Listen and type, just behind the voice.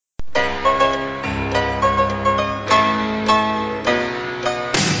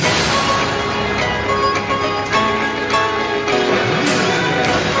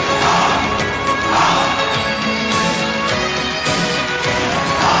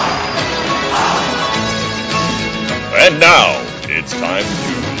And now, it's time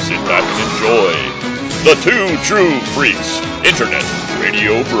to sit back and enjoy the Two True Freaks Internet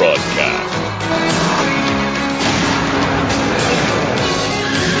Radio Broadcast.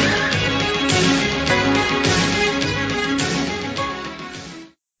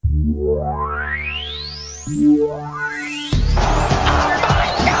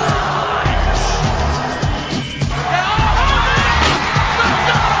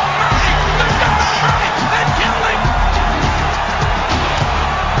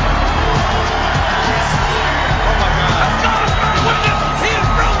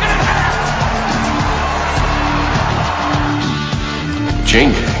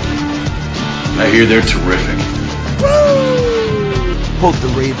 Chain Gang. I hear they're terrific. Woo! Quote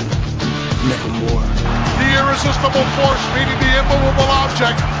the Raven, nevermore. The irresistible force meeting the immovable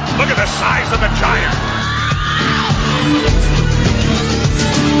object. Look at the size of the giant.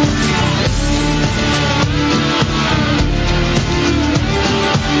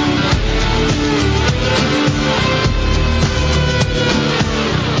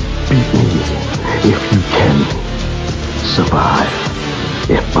 Beat me if you can. Survive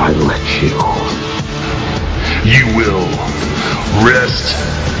if I let you. You will rest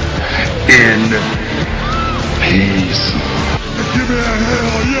in peace. Give me a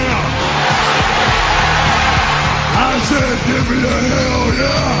hell yeah! I said give me a hell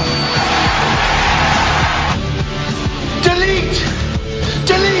yeah! Delete!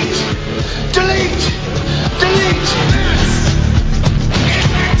 Delete! Delete! Delete!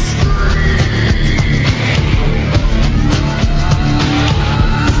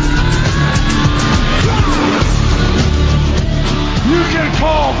 You can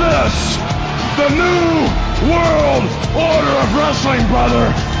call this the New World Order of Wrestling,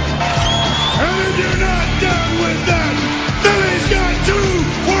 brother. And if you're not done with that, then he's got two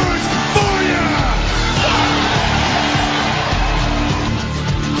words for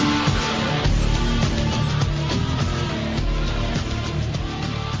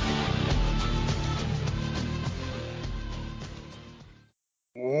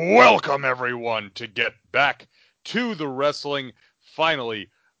you. Welcome, everyone, to Get Back to the Wrestling. Finally,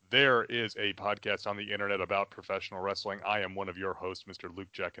 there is a podcast on the internet about professional wrestling. I am one of your hosts, Mr. Luke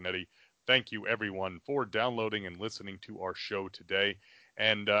Giaconetti. Thank you, everyone, for downloading and listening to our show today.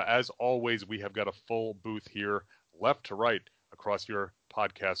 And as always, we have got a full booth here, left to right, across your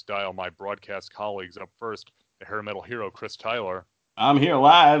podcast dial. My broadcast colleagues up first, the hair metal hero, Chris Tyler. I'm here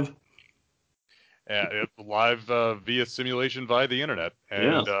live. Live via simulation via the internet.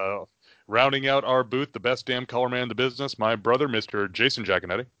 And yes. Rounding out our booth, the best damn color man in the business, my brother, Mr. Jason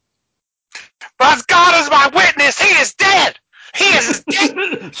Giaconetti. But God is my witness, he is dead! He is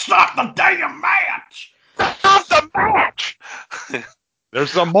dead! Stop the damn match! Stop the match!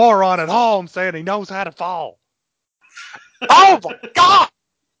 There's some moron at home saying he knows how to fall. Oh my God!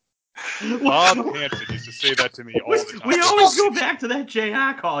 Bob Hansen used to say that to me all the time. We always go back to that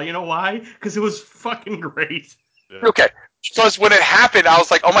JR call. You know why? Because it was fucking great. Yeah. Okay, because when it happened, I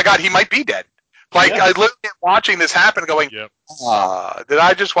was like, oh my God, he might be dead. Like, Yes. I literally watching this happen going, Yep. did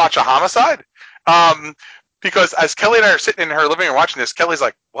I just watch a homicide? Because as Kelly and I are sitting in her living room watching this, Kelly's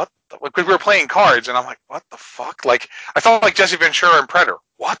like, what? Because we were playing cards, and I'm like, what the fuck? Like, I felt like Jesse Ventura and Predator.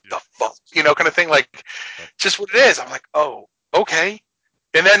 What the fuck? You know, kind of thing. Like, just what it is. I'm like, oh, okay.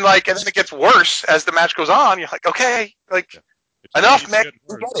 And then it gets worse as the match goes on. You're like, okay, like, enough, man.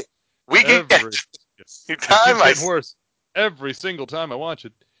 We get it. We get it. It's worse every single time I watch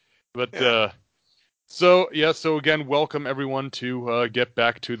it. But, so again, welcome everyone to Get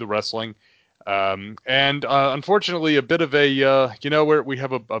Back to the Wrestling. And unfortunately, a bit of a, we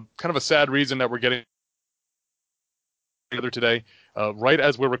have a kind of a sad reason that we're getting together today. Right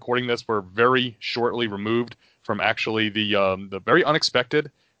as we're recording this, we're very shortly removed from actually the very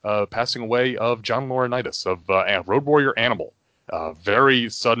unexpected passing away of John Laurinaitis of Road Warrior Animal. Very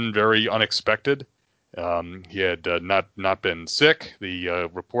sudden, very unexpected. He had not been sick. The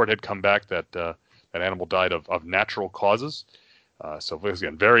report had come back that that Animal died of natural causes. So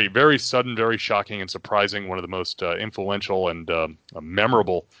again, very, very sudden, very shocking and surprising. One of the most influential and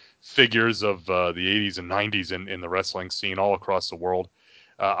memorable figures of the 80s and 90s in the wrestling scene all across the world.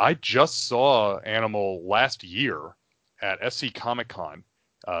 I just saw Animal last year at SC Comic Con.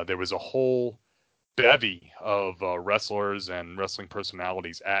 There was a whole bevy of wrestlers and wrestling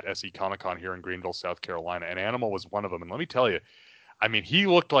personalities at SC Comic Con here in Greenville, South Carolina, and Animal was one of them. And let me tell you, I mean, he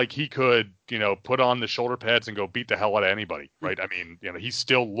looked like he could, put on the shoulder pads and go beat the hell out of anybody, right? I mean, he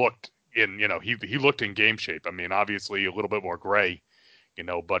still looked in, he looked in game shape. I mean, obviously a little bit more gray,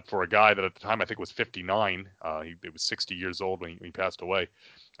 but for a guy that at the time I think was 59, he was 60 years old when he passed away.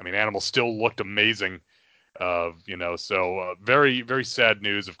 I mean, Animal still looked amazing. So very, very sad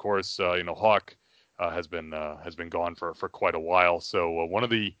news. Of course, Hawk has been gone for quite a while. So one of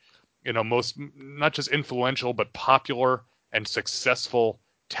the most not just influential but popular and successful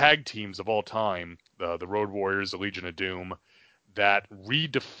tag teams of all time, the Road Warriors, the Legion of Doom, that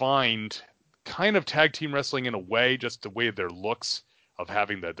redefined kind of tag team wrestling in a way, just the way of their looks, of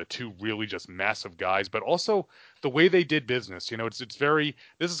having the two really just massive guys, but also the way they did business. It's very,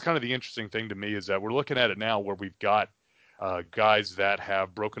 this is kind of the interesting thing to me, is that we're looking at it now where we've got guys that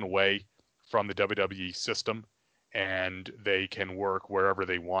have broken away from the WWE system, and they can work wherever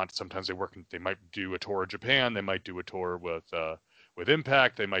they want. Sometimes they might do a tour of Japan, they might do a tour with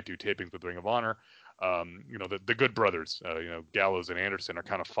Impact, they might do tapings with Ring of Honor. The Good Brothers, Gallows and Anderson are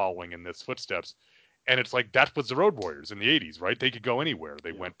kind of following in this footsteps. And it's like, that was the Road Warriors in the 80s, right? They could go anywhere.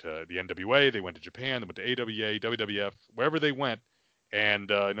 They went to the NWA, they went to Japan, they went to AWA, WWF, wherever they went. And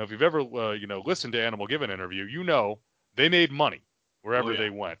if you've ever listened to Animal Given interview, they made money wherever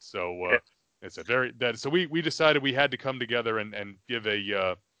they went. So it's so we decided we had to come together and give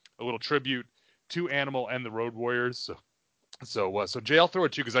a little tribute to Animal and the Road Warriors. So Jay, I'll throw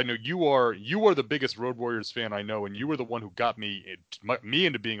it to you, because I know you are the biggest Road Warriors fan I know, and you were the one who got me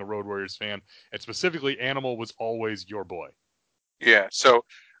into being a Road Warriors fan, and specifically Animal was always your boy. Yeah. So,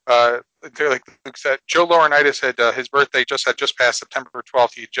 like Luke said, Joe Laurinaitis had his birthday just passed September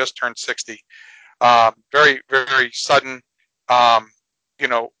 12th. He just turned 60. Very, very sudden.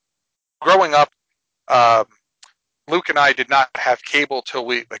 Growing up, Luke and I did not have cable till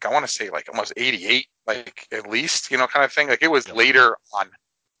I want to say almost 88, at least, kind of thing. It was later on.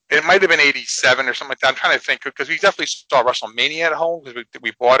 It might have been 87 or something like that. I'm trying to think, because we definitely saw WrestleMania at home because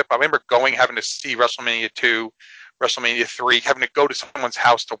we bought it. But I remember having to see WrestleMania 2, WrestleMania 3, having to go to someone's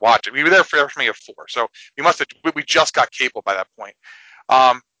house to watch it. We were there for WrestleMania 4, so we just got cable by that point.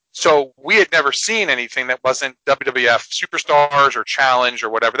 So we had never seen anything that wasn't WWF Superstars or Challenge or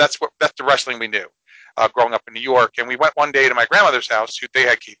whatever. That's the wrestling we knew. Growing up in New York, and we went one day to my grandmother's house, who they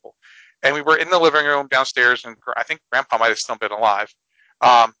had cable, and we were in the living room downstairs, and I think Grandpa might have still been alive,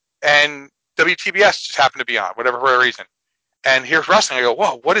 and WTBS just happened to be on, whatever reason, and here's wrestling. I go,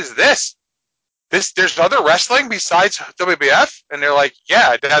 whoa, what is this? There's other wrestling besides WWF? And they're like,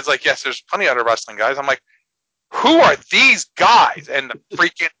 yeah. Dad's like, yes, there's plenty of other wrestling guys. I'm like, who are these guys? And the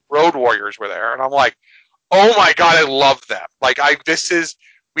freaking Road Warriors were there, and I'm like, oh my god, I love them.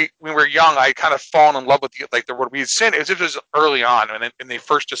 When we were young, I kind of fallen in love with the word we had seen. It was early on, and they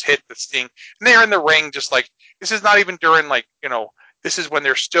first just hit the Sting, and they're in the ring just this is not even during this is when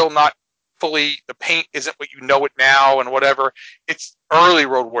they're still not fully, the paint isn't what you know it now and whatever. It's early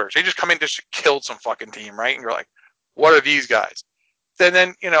Road Warriors. They just come in just to kill some fucking team, right? And you're like, what are these guys? And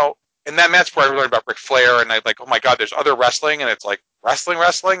then and that's where I learned about Ric Flair, and I oh my god, there's other wrestling, and it's wrestling,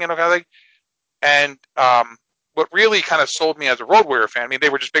 kind of thing. And what really kind of sold me as a Road Warrior fan, they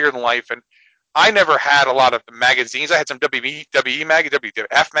were just bigger than life, and I never had a lot of the magazines. I had some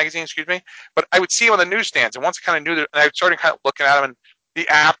WWF magazines, excuse me, but I would see them on the newsstands, and once I kind of knew that, and I started kind of looking at them, and the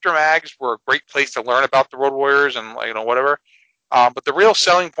after mags were a great place to learn about the Road Warriors and whatever. But the real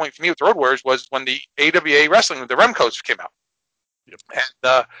selling point for me with the Road Warriors was when the AWA wrestling, the Remcos came out. Yep.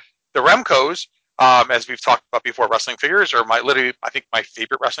 And the Remcos, as we've talked about before, wrestling figures are I think my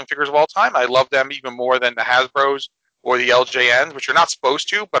favorite wrestling figures of all time. I love them even more than the Hasbros or the LJNs, which you're not supposed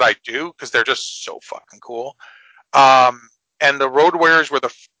to, but I do because they're just so fucking cool. And the Road Warriors were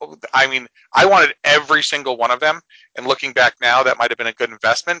I wanted every single one of them. And looking back now, that might have been a good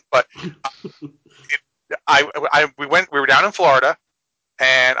investment. But we were down in Florida,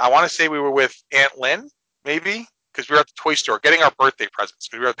 and I want to say we were with Aunt Lynn, maybe, because we were at the toy store getting our birthday presents.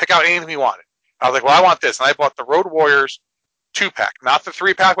 We were able to pick out anything we wanted. I was like, well, I want this. And I bought the Road Warriors 2-pack, not the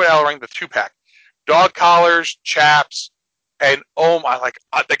 3-pack with Ellering, the 2-pack. Dog collars, chaps, and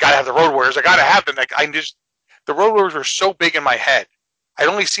the guy has the Road Warriors. I got to have them. The Road Warriors were so big in my head. I'd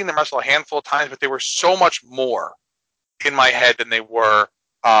only seen them wrestle a handful of times, but they were so much more in my head than they were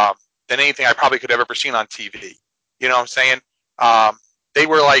than anything I probably could have ever seen on TV. You know what I'm saying? They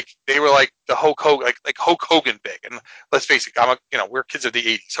were like the Hulk Hogan, like Hulk Hogan big. And let's face it, we're kids of the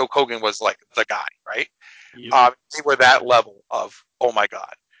 80s. Hulk Hogan was like the guy, right? Yep. They were that level of, oh my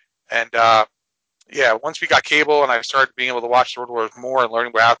God. And once we got cable and I started being able to watch the Road Warriors more and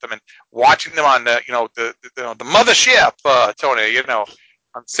learning about them and watching them on the mothership, Tony,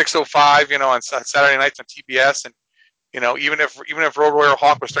 on 605, on Saturday nights on TBS, and even if Road Warrior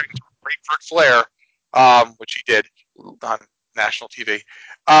Hawk was starting to break Ric Flair, which he did on national TV,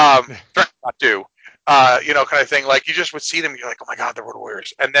 not do, kind of thing. Like you just would see them, you're like, oh my God, the Road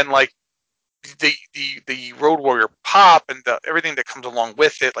Warriors, and then like the Road Warrior pop and everything that comes along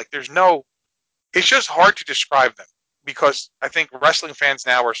with it. Like there's no it's just hard to describe them because I think wrestling fans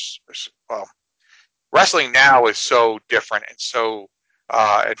now wrestling now is so different and so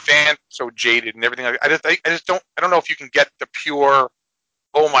advanced, so jaded, and everything. I don't know if you can get the pure.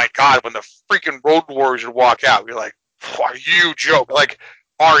 Oh my God! When the freaking Road Warriors would walk out, you're like, "Are you joking? Like,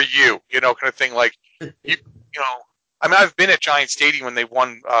 are you? You know, kind of thing. Like, you know." I mean, I've been at Giant Stadium when they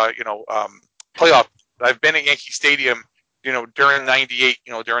won, playoff. I've been at Yankee Stadium, during '98,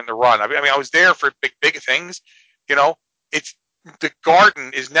 during the run. I mean, I was there for big things. It's the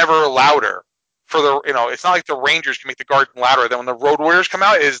Garden is never louder for the. It's not like the Rangers can make the Garden louder. Then when the Road Warriors come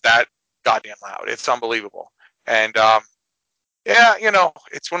out, is that goddamn loud? It's unbelievable. And yeah,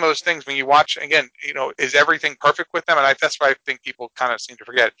 it's one of those things when you watch again. Is everything perfect with them? And that's why I think people kind of seem to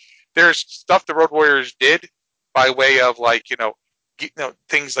forget. There's stuff the Road Warriors did by way of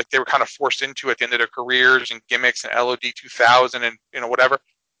things like they were kind of forced into at the end of their careers and gimmicks and LOD 2000 and whatever,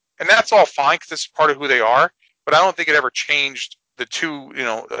 and that's all fine because this is part of who they are. But I don't think it ever changed the two,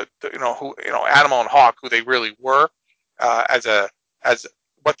 Animal and Hawk, who they really were, as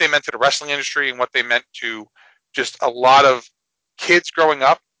what they meant to the wrestling industry and what they meant to just a lot of kids growing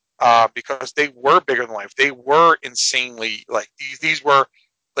up, because they were bigger than life. They were insanely these were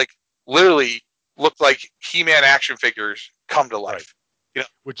literally looked like He-Man action figures come to life. Right.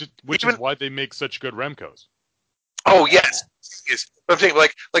 Which is why they make such good Remcos. Oh yes, but I'm saying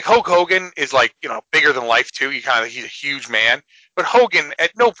like Hulk Hogan is bigger than life too. He's a huge man, but Hogan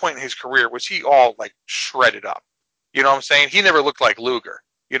at no point in his career was he all shredded up. You know what I'm saying? He never looked like Luger.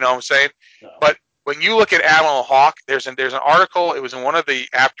 You know what I'm saying? No. But when you look at Animal and Hawk, there's an article. It was in one of the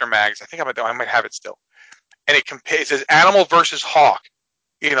After mags. I think I might have it still, and it says Animal versus Hawk.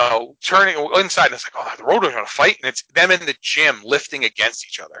 Turning inside, and it's the Road Warriors are going to fight, and it's them in the gym lifting against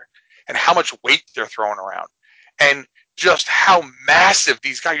each other, and how much weight they're throwing around, and just how massive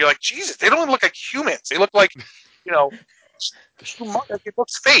these guys. You're like, Jesus, they don't even look like humans. They look like, it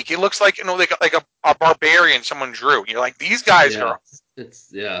looks fake. It looks like a barbarian someone drew. You're like, these guys are.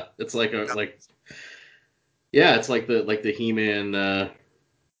 It's like it's like the He-Man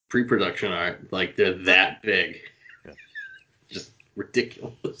pre-production art. Like they're that big. Yeah. Just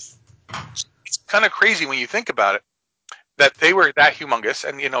ridiculous. It's kind of crazy when you think about it that they were that humongous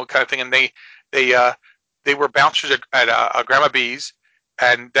and kind of thing, and they were bouncers at Grandma B's,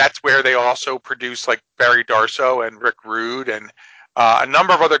 and that's where they also produced Barry Darso and Rick Rude and a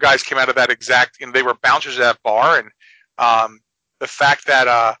number of other guys came out of that exact. They were bouncers at that bar, and the fact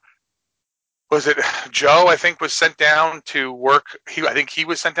that was it Joe? I think was sent down to work. I think he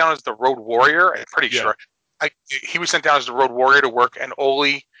was sent down as the Road Warrior. I'm pretty sure. He was sent down as the Road Warrior to work, and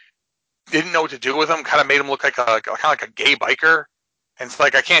Ole didn't know what to do with him. Kind of made him look like a gay biker. And it's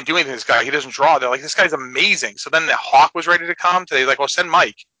I can't do anything with this guy. He doesn't draw. They're like, this guy's amazing. So then the Hawk was ready to come. So they're well, send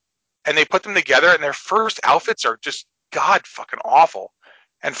Mike. And they put them together, and their first outfits are just god fucking awful.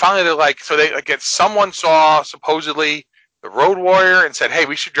 And finally, they're so they someone saw supposedly the Road Warrior and said, hey,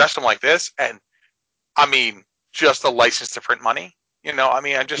 we should dress him like this. And I mean, just a license to print money.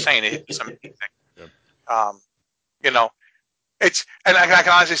 I'm just saying it's amazing. It's, and I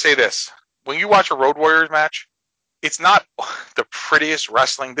can honestly say this: when you watch a Road Warriors match, it's not the prettiest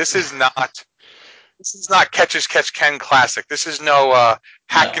wrestling. This is not Catch as Catch Can classic. This is no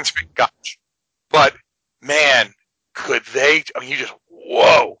hack and spit gotch. But man, could they? I mean, you just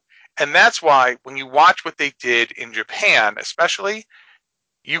whoa. And that's why when you watch what they did in Japan, especially,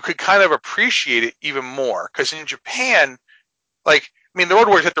 you could kind of appreciate it even more because in Japan, the Road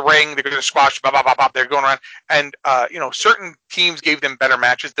Warriors hit the ring, they're going to squash, bop, bop, bop, bop, they're going around. And, certain teams gave them better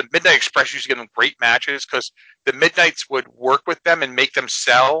matches. The Midnight Express used to give them great matches because the Midnights would work with them and make them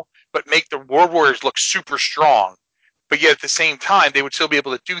sell, but make the Road Warriors look super strong. But yet at the same time, they would still be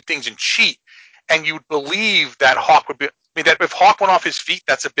able to do things and cheat. And you would believe that Hawk would be, that if Hawk went off his feet,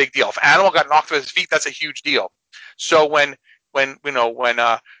 that's a big deal. If Animal got knocked off his feet, that's a huge deal. So when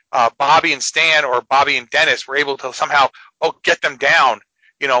Bobby and Stan or Bobby and Dennis were able to somehow get them down,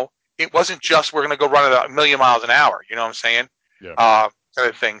 it wasn't just we're going to go run at 1,000,000 miles an hour. You know what I'm saying? Yeah. Kind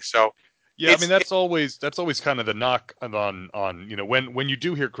of thing. So yeah, that's always kind of the knock on when you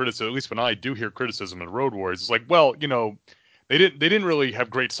do hear criticism. At least when I do hear criticism of Road Warriors, it's well, they didn't really have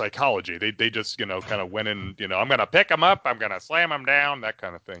great psychology. They just kind of went in. I'm going to pick them up. I'm going to slam them down. That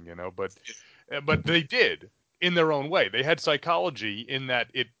kind of thing. But they did. In their own way, they had psychology in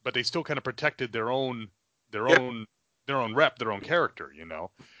that but they still kind of protected their own rep, their own character.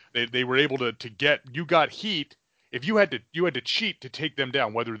 They were able to get. You got heat if you had to cheat to take them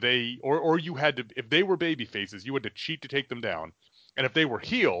down. Whether they or you had to, if they were baby faces, you had to cheat to take them down, and if they were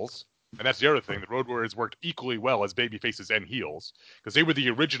heels, And that's the other thing. The Road Warriors worked equally well as babyfaces and heels because they were the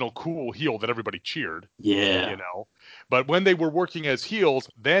original cool heel that everybody cheered. Yeah. You know, but when they were working as heels,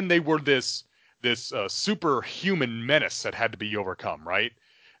 then they were this superhuman menace that had to be overcome, right?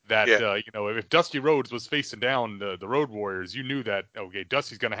 That you know, if Dusty Rhodes was facing down the Road Warriors, you knew that okay,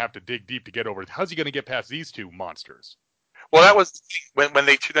 Dusty's going to have to dig deep to get over. How's he going to get past these two monsters? Well, that was when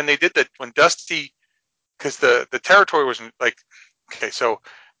they did that when Dusty, because the territory was like, okay, so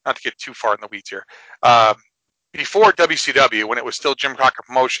not to get too far in the weeds here. Before WCW, when it was still Jim Crockett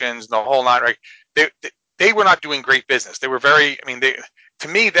Promotions and the whole nine, right? They were not doing great business. They were very, I mean, to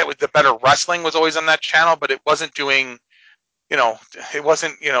me that was the better wrestling was always on that channel, but it wasn't doing, you know, it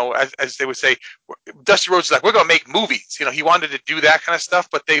wasn't, you know, as they would say, Dusty Rhodes was like, we're going to make movies. You know, he wanted to do that kind of stuff,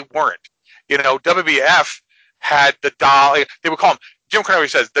 but they weren't. You know, WWF had the doll. They would call them, Jim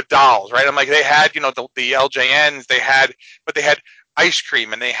Cornette says, the dolls, right? I'm like, they had, you know, the LJNs, but they had ice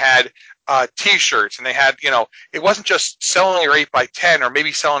cream and they had T-shirts and they had, you know, it wasn't just selling your 8x10 or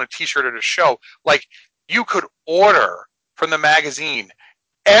maybe selling a T-shirt at a show. Like, you could order from the magazine.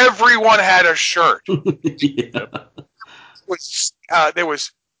 Everyone had a shirt. Yeah. There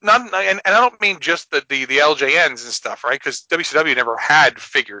was none, and I don't mean just the LJNs and stuff, right? Because WCW never had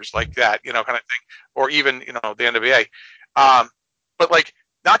figures like that, you know, kind of thing, or even, you know, the NWA. But like,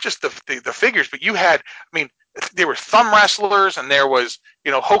 not just the figures, but you had, I mean, there were thumb wrestlers, and there was,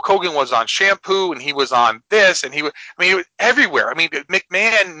 you know, Hulk Hogan was on Shampoo, and he was on this, and he was everywhere. I mean,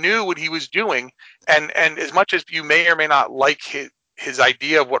 McMahon knew what he was doing, and as much as you may or may not like his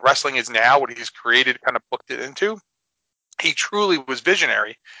idea of what wrestling is now, what he's created, kind of booked it into, he truly was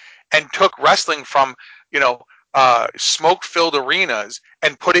visionary and took wrestling from, you know, smoke-filled arenas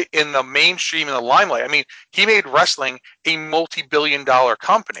and put it in the mainstream, in the limelight. I mean, he made wrestling a multi-billion-dollar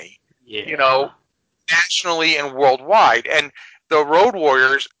company, you know, nationally and worldwide. And the Road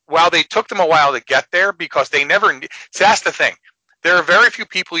Warriors, while they took them a while to get there because they never – so that's the thing. There are very few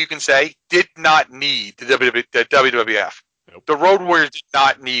people you can say did not need the WWF. Nope. The Road Warriors did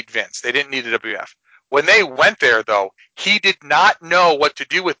not need Vince. They didn't need the WWF. When they went there, though, he did not know what to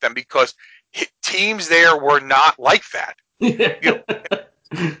do with them because teams there were not like that. You know,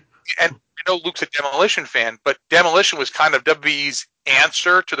 and I know Luke's a Demolition fan, but Demolition was kind of WWE's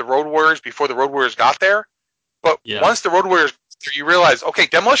answer to the Road Warriors before the Road Warriors got there. But once the Road Warriors, you realize, okay,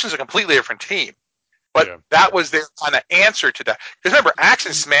 Demolition's a completely different team. But that was their kind of answer to that. Because remember, Axe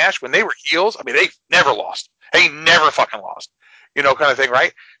and Smash, when they were heels, I mean, they never lost. They never fucking lost. You know, kind of thing,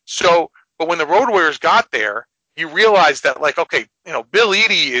 right? So, but when the Road Warriors got there, you realize that, like, okay, you know, Bill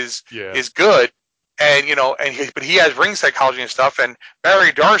Eadie is good, and you know, but he has ring psychology and stuff, and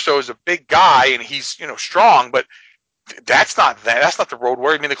Barry Darsow is a big guy and he's, you know, strong, but that's not that. That's not the Road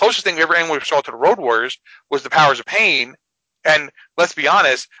Warriors. I mean, the closest thing anyone saw to the Road Warriors was the Powers of Pain, and let's be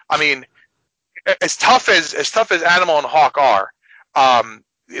honest, I mean, as tough as Animal and Hawk are,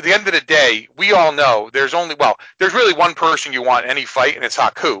 at the end of the day, we all know there's really one person you want in any fight, and it's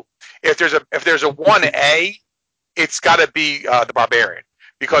Haku. If there's a 1A, it's got to be the Barbarian,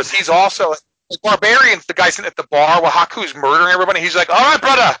 because he's also the Barbarian's the guy sitting at the bar while Haku's murdering everybody. He's like, "All right,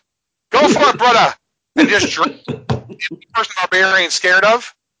 brother, go for it, brother," and just drink. The person Barbarian's scared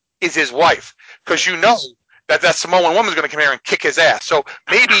of is his wife, because you know that Samoan woman's going to come here and kick his ass. So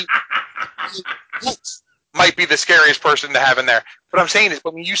maybe might be the scariest person to have in there. What I'm saying is,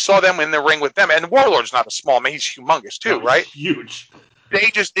 but when you saw them in the ring with them, and Warlord's not a small man, he's humongous too, right? Huge. They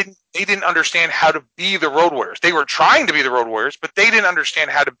just didn't understand how to be the Road Warriors. They were trying to be the Road Warriors, but they didn't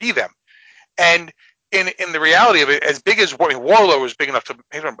understand how to be them. And in the reality of it, as big as Warlord was big enough to,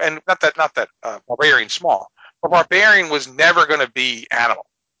 and not that Barbarian's small, but Barbarian was never going to be Animal,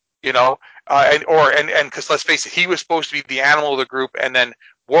 you know, and because let's face it, he was supposed to be the Animal of the group, and then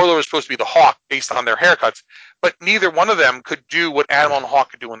Warlord was supposed to be the Hawk based on their haircuts, but neither one of them could do what Animal and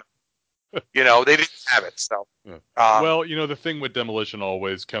Hawk could do. You know, they didn't have it. So, well, you know, the thing with Demolition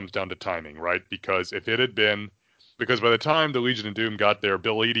always comes down to timing, right? Because if it had been, because by the time the Legion of Doom got there,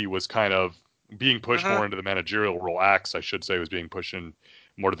 Bill Eadie was kind of being pushed more into the managerial role. Axe, I should say, was being pushed in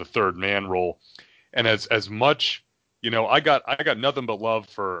more to the third man role. And as much, you know, I got nothing but love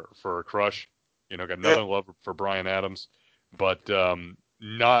for Crush. You know, got nothing but love for Bryan Adams, but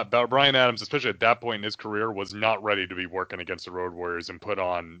not about Bryan Adams, especially at that point in his career, was not ready to be working against the Road Warriors and put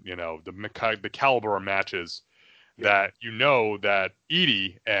on, you know, the caliber of matches that, you know, that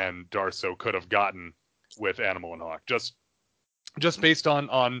Eadie and Darsow could have gotten with Animal and Hawk, just based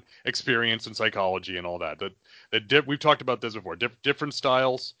on experience and psychology and all that. We've talked about this before. Different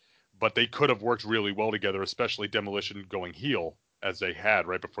styles, but they could have worked really well together, especially Demolition going heel as they had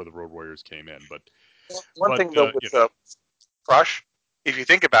right before the Road Warriors came in. But one thing though with Crush, if you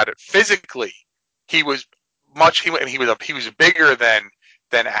think about it, physically, he was much. He was bigger than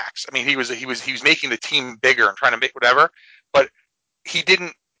Axe. I mean, he was making the team bigger and trying to make whatever, but he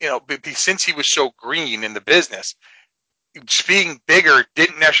didn't. Since he was so green in the business, being bigger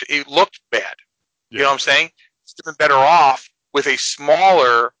didn't necessarily. It looked bad. Yeah. You know what I'm saying? He's been better off with a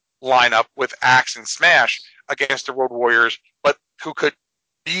smaller lineup with Axe and Smash against the Road Warriors, but who could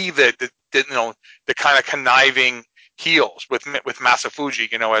be the kind of conniving heels with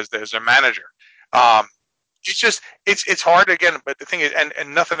Masafuji, as their manager. It's hard again, but the thing is,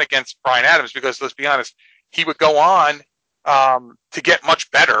 and nothing against Brian Adams, because let's be honest, he would go on to get much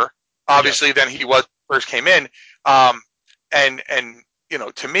better, obviously, than he was first came in. And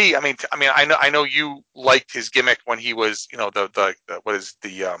to me, I know you liked his gimmick when he was, the what is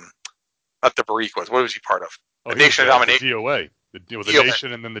the not the Bariquas, what was he part of? The Nation of Domination. The DOA. The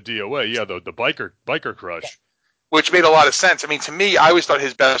Nation and then the DOA, the biker crush. Which made a lot of sense. I mean, to me, I always thought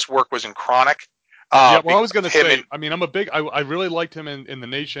his best work was in Chronic. I was going to say, I really liked him in the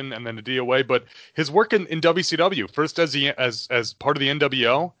Nation and then the DOA, but his work in WCW, first as part of the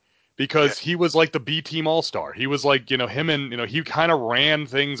NWO, because he was like the B team all-star. He was like, him and, he kind of ran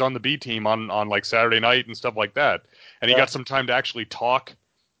things on the B team on like Saturday night and stuff like that. And he got some time to actually talk,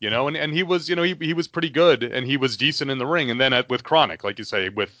 and he was, he was pretty good and he was decent in the ring. And then with Chronic, like you say,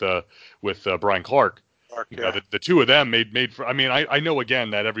 with Brian Clark. The two of them made for. I mean, I know again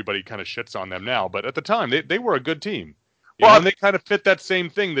that everybody kind of shits on them now, but at the time they were a good team. And they kind of fit that same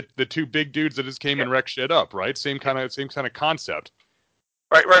thing. The two big dudes that just came and wrecked shit up, right? Same kind of concept.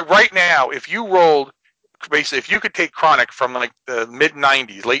 Right now, if you rolled, basically, if you could take Chronic from like the mid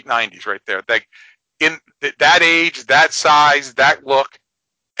 '90s, late '90s, right there, like in that age, that size, that look,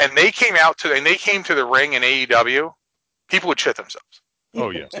 and they came to the ring in AEW, people would shit themselves.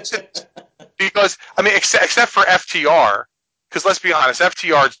 Oh yeah. Because, except for FTR, because let's be honest,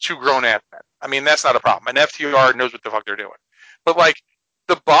 FTR is two grown ass men. I mean, that's not a problem. And FTR knows what the fuck they're doing. But, like,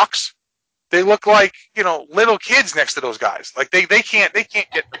 the Bucks, they look like, little kids next to those guys. Like, they can't get...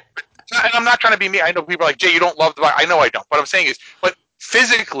 And I'm not trying to be mean. I know people are like, Jay, you don't love the Bucks. I know I don't. What I'm saying is, but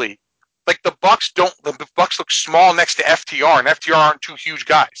physically, like, the Bucks look small next to FTR, and FTR aren't two huge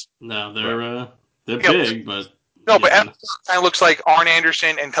guys. No, they're big, but... No, but FTR kind of looks like Arn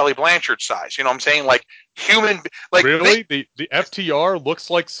Anderson and Tully Blanchard size. You know what I'm saying? Like human. Like really, the FTR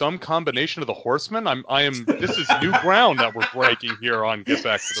looks like some combination of the Horsemen. This is new ground that we're breaking here on Get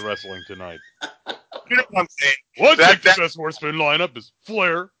Back to the Wrestling Tonight. You know what I'm saying? Well, I think the best Horseman lineup is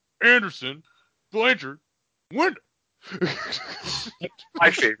Flair, Anderson, Blanchard, Winder. My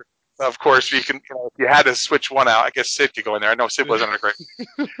favorite. Of course, you can. If you had to switch one out, I guess Sid could go in there. I know Sid wasn't a great.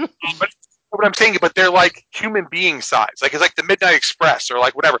 But what I'm saying, but they're like human being size. Like it's like the Midnight Express or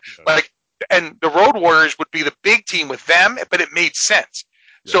like whatever. Yeah. Like, and the Road Warriors would be the big team with them, but it made sense.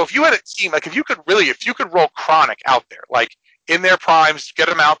 Yeah. So if you had a team, like if you could roll Chronic out there, like in their primes, get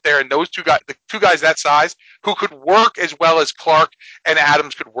them out there, and those two guys, the two guys that size, who could work as well as Clark and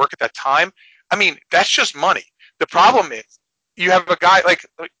Adams could work at that time. I mean, that's just money. The problem is you have a guy like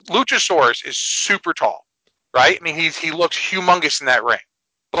Luchasaurus is super tall, right? I mean, he looks humongous in that ring,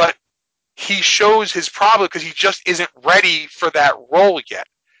 but he shows his problem because he just isn't ready for that role yet.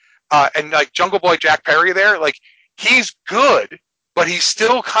 And like Jungle Boy Jack Perry there, like he's good, but he's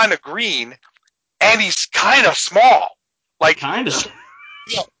still kind of green, and he's kind of small. Like kind of.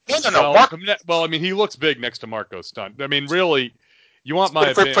 No. Well, I mean, he looks big next to Marco Stunt. I mean, really, you want my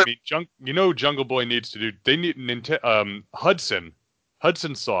opinion? I mean, Jungle Boy needs to do. They need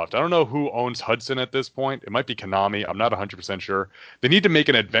Hudson Soft. I don't know who owns Hudson at this point. It might be Konami. I'm not 100% sure. They need to make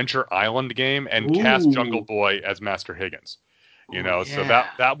an Adventure Island game and cast Jungle Boy as Master Higgins. So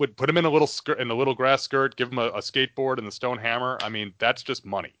that would put him in a little skirt, in a little grass skirt, give him a skateboard and the stone hammer. I mean, that's just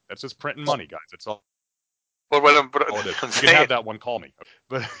money. That's just printing money, guys. It's all. But you can have that one. Call me.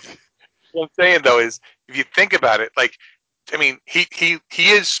 But what I'm saying though is, if you think about it, like, I mean, he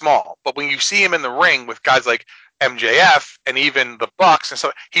is small, but when you see him in the ring with guys like MJF and even the Bucks and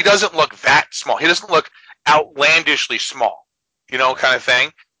stuff, he doesn't look that small. He doesn't look outlandishly small, kind of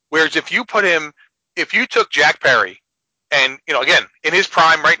thing. Whereas if you took Jack Perry and, again, in his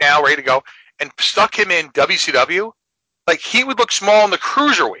prime right now, ready to go, and stuck him in WCW, like he would look small in the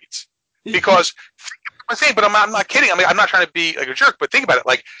cruiserweights because I'm saying, but I'm not kidding. I mean, I'm not trying to be like a jerk, but think about it.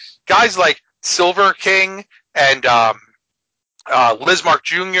 Like guys like Silver King and Lismark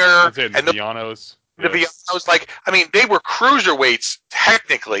Jr. and the Villanos. The Villanos, like, I mean, they were cruiserweights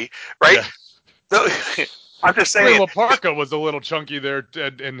technically, right? Yeah. I'm just saying. La Parka was a little chunky there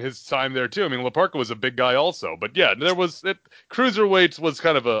in his time there too. I mean, La Parka was a big guy also, but yeah, cruiserweights was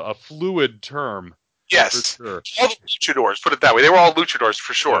kind of a fluid term. Yes. For sure. All the luchadors, put it that way. They were all luchadors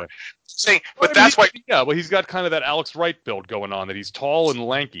for sure. Yeah. Saying, but that's why. Yeah, well, he's got kind of that Alex Wright build going on, that he's tall and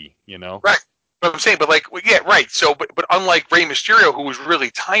lanky, you know. Right. But I'm saying, but like, yeah, right. So, but unlike Rey Mysterio, who was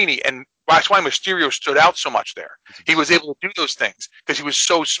really tiny, and that's why Mysterio stood out so much there. He was able to do those things because he was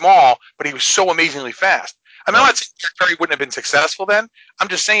so small, but he was so amazingly fast. I mean, I'm not saying Jack Perry wouldn't have been successful then. I'm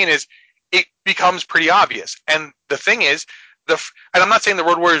just saying is it becomes pretty obvious. And the thing is, and I'm not saying the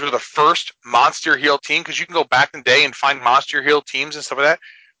Road Warriors were the first monster heel team, because you can go back in the day and find monster heel teams and stuff like that.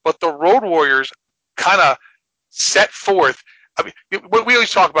 But the Road Warriors kind of set forth. I mean, we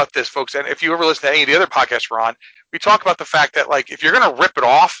always talk about this, folks, and if you ever listen to any of the other podcasts we're on, we talk about the fact that, like, if you're going to rip it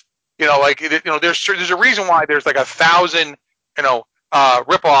off, there's a reason why there's like 1,000,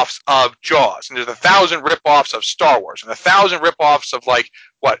 rip-offs of Jaws, and there's 1,000 rip-offs of Star Wars, and 1,000 rip-offs of, like,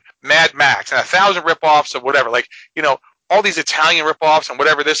 Mad Max, and 1,000 rip-offs of whatever, like, all these Italian rip-offs and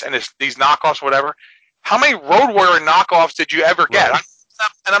whatever and these knockoffs, whatever. How many Road Warrior knockoffs did you ever get? Right.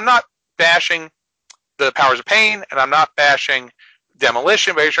 I'm not bashing the Powers of Pain, and I'm not bashing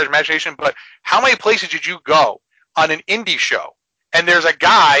Demolition by any stretch of imagination, but how many places did you go on an indie show and there's a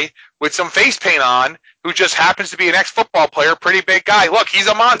guy with some face paint on who just happens to be an ex-football player, pretty big guy? Look, he's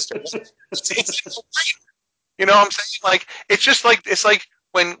a monster. You know what I'm saying? Like, it's like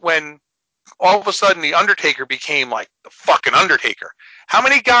when all of a sudden the Undertaker became like the fucking Undertaker. How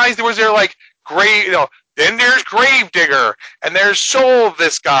many guys was there, like, then there's Gravedigger, and there's Soul of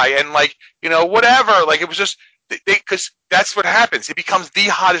this guy, and, like, whatever. Like, it was just, because that's what happens. It becomes the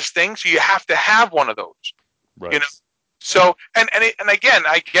hottest thing, so you have to have one of those. Right. So, and again,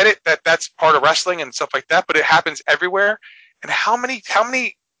 I get it that that's part of wrestling and stuff like that, but it happens everywhere. And how many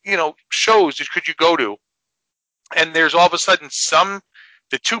shows could you go to, and there's all of a sudden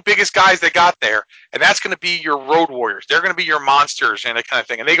the two biggest guys that got there, and that's going to be your Road Warriors. They're going to be your monsters and that kind of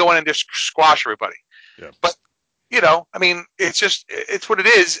thing, and they go in and just squash everybody. Yeah. But, I mean, it's what it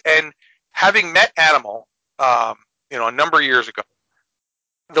is. And having met Animal, a number of years ago,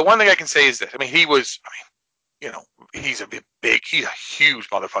 the one thing I can say is this. I mean, he's a huge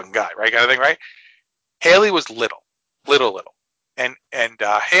motherfucking guy, right? Kind of thing, right? Haley was little. And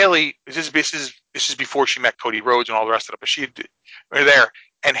Haley, this is before she met Cody Rhodes and all the rest of it, but she were there.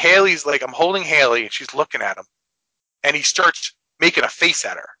 And Haley's like, I'm holding Haley, and she's looking at him, and he starts making a face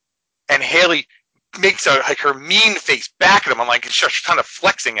at her, and Haley makes her mean face back at him. I'm like, she's kind of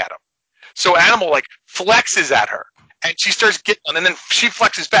flexing at him. So Animal, like, flexes at her, and she starts getting, and then she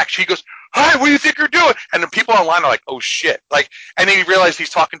flexes back. She goes, "Hi, what do you think you're doing?" And the people online are like, "Oh shit!" Like, and then you realize he's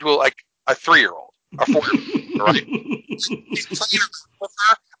talking to a 3-year-old, a 4-year-old, right?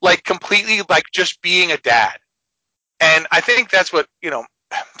 Like, completely, like, just being a dad. And I think that's what,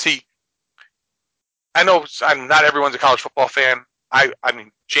 see, I know not everyone's a college football fan. I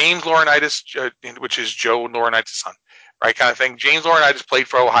mean, James Laurinaitis, which is Joe Laurinaitis' son, right, kind of thing. James Laurinaitis played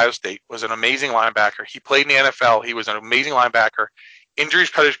for Ohio State, was an amazing linebacker. He played in the NFL. He was an amazing linebacker. Injuries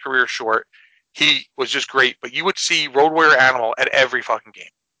cut his career short. He was just great. But you would see Road Warrior Animal at every fucking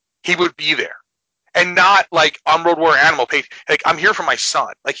game. He would be there. And not like, I'm Road Warrior Animal page. Like, I'm here for my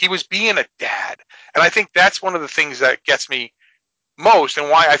son. Like, he was being a dad. And I think that's one of the things that gets me most, and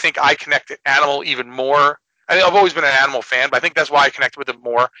why I think I connected Animal even more. I mean, I've always been an Animal fan, but I think that's why I connected with him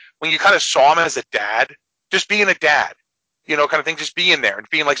more. When you kind of saw him as a dad, just being a dad, kind of thing, just being there and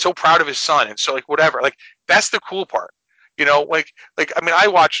being, like, so proud of his son, and so, like, whatever. Like, that's the cool part. Like I mean, I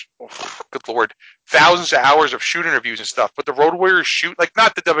watch, good Lord, thousands of hours of shoot interviews and stuff, but the Road Warriors shoot, like,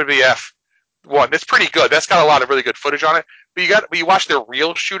 not the WWF one. That's pretty good. That's got a lot of really good footage on it. But you watch their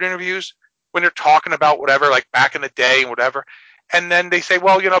real shoot interviews when they're talking about whatever, like, back in the day and whatever. And then they say,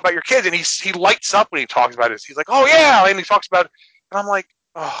 well, about your kids, and he lights up when he talks about it. He's like, oh yeah, and he talks about it, and I'm like,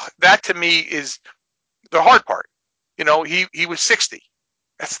 oh, that to me is the hard part. He was 60.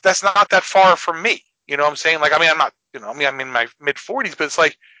 That's not that far from me. You know what I'm saying? Like, I mean, I'm not, I'm in my mid 40s, but it's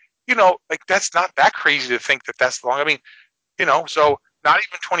like, like, that's not that crazy to think that that's long. I mean, so not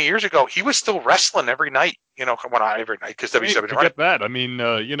even 20 years ago, he was still wrestling every night. Every night, because WCW. Forget that. I mean,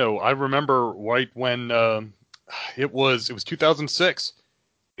 I remember right when it was 2006.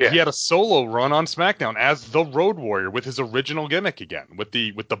 Yeah. He had a solo run on SmackDown as the Road Warrior with his original gimmick again, with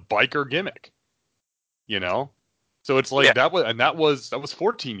the biker gimmick. So it's like, that was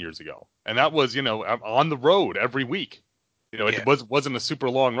 14 years ago, and that was on the road every week. It wasn't a super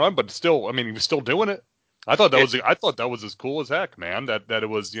long run, but still, I mean, he was still doing it. I thought that was as cool as heck, man. That it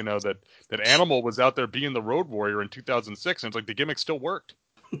was that Animal was out there being the Road Warrior in 2006, and it's like the gimmick still worked.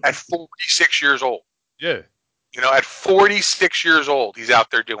 At 46 years old. Yeah. At 46 years old, he's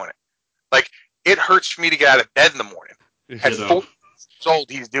out there doing it. Like, it hurts for me to get out of bed in the morning. At 46 years old,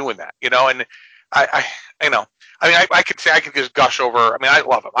 he's doing that. And you know, I could say I could just gush over. I mean, I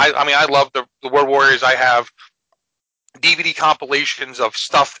love them. I love the Road Warriors. I have DVD compilations of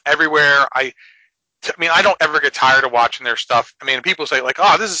stuff everywhere. I don't ever get tired of watching their stuff. I mean, people say like,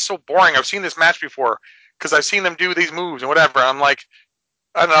 "Oh, this is so boring. I've seen this match before because I've seen them do these moves and whatever." I'm like,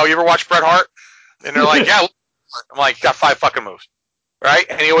 I don't know. You ever watch Bret Hart? And they're like, "Yeah." I'm like, "Got 5 fucking moves, right?"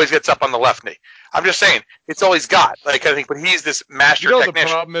 And he always gets up on the left knee. I'm just saying, it's all he's got. Like I think, but he's this master technician.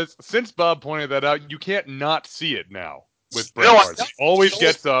 The problem is, since Bob pointed that out, you can't not see it now. With Bret Hart, he always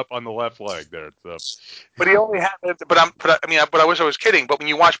gets up on the left leg there. So. But he only had. But I wish I was kidding. But when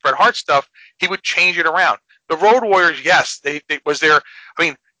you watch Bret Hart stuff, he would change it around. The Road Warriors, yes, they was there. I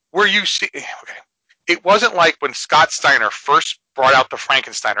mean, where you see, okay, it wasn't like when Scott Steiner first brought out the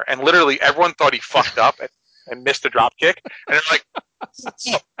Frankensteiner, and literally everyone thought he fucked up and missed a drop kick, and they're like,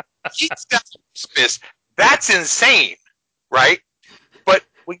 that's insane, right? But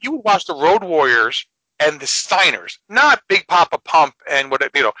when you watch the Road Warriors and the Steiners, not Big Papa Pump and what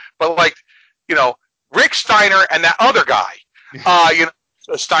but like, Rick Steiner and that other guy,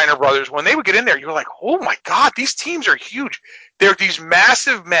 the Steiner brothers, when they would get in there, you were like, oh my God, these teams are huge. They're these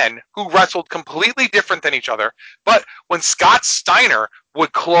massive men who wrestled completely different than each other. But when Scott Steiner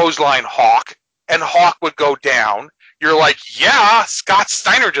would clothesline Hawk and Hawk would go down, you're like, yeah, Scott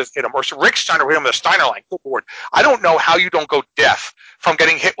Steiner just hit him, or Rick Steiner hit him with a Steiner line. Good Lord. I don't know how you don't go deaf from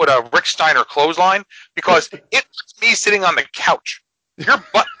getting hit with a Rick Steiner clothesline, because it's me sitting on the couch. Your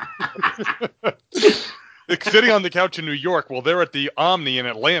butt. Sitting on the couch in New York, well, they're at the Omni in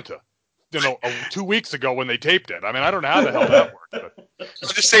Atlanta, 2 weeks ago when they taped it. I mean, I don't know how the hell that worked. But. I'm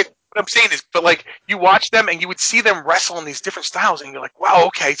just saying, what I'm saying is, but like, you watch them and you would see them wrestle in these different styles, and you're like, wow,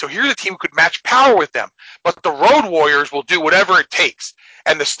 okay, so here's a team who could match power with them. But the Road Warriors will do whatever it takes.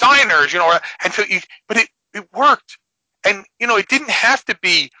 And the Steiners, and so but it worked. And, it didn't have to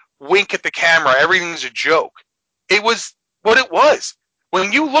be wink at the camera, everything's a joke. It was what it was.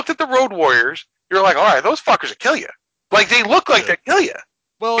 When you looked at the Road Warriors, you're like, all right, those fuckers will kill you. Like, they look like they kill you.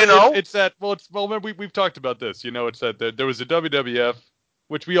 Well, we've talked about this. It's that there was a WWF,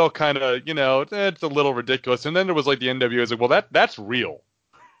 which we all kind of, it's a little ridiculous. And then there was like the NWA. It's like, well, that's real.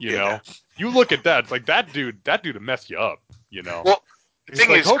 You look at that, it's like that dude will mess you up. Well, the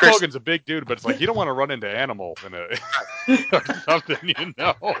thing is, Hulk Hogan's a big dude, but it's like you don't want to run into Animal or something. You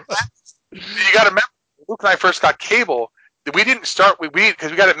got to remember, Luke and I first got cable. We didn't start because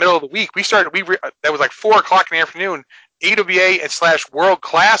we got it middle of the week. We started. That was like 4:00 in the afternoon. AWA / World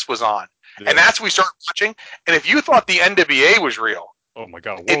Class was on, and that's what we started watching. And if you thought the NWA was real, oh my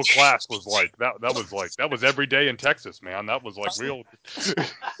God, World Class was like that. That was every day in Texas, man. That was like real.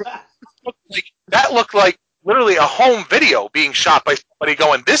 That looked like literally a home video being shot by somebody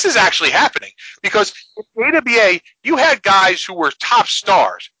going, this is actually happening. Because in AWA, you had guys who were top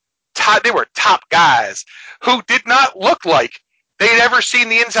stars. They were top guys who did not look like they'd ever seen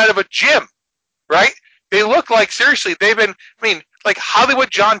the inside of a gym, right? They looked like, seriously, like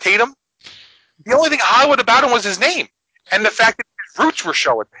Hollywood John Tatum. The only thing Hollywood about him was his name and the fact that his roots were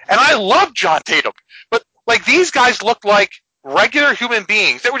showing. And I love John Tatum. But, like, these guys looked like regular human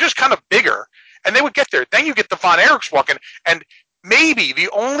beings. They were just kind of bigger, and they would get there. Then you get the Von Erichs walking, and maybe the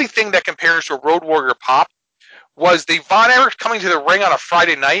only thing that compares to a Road Warrior pop was the Von Erichs coming to the ring on a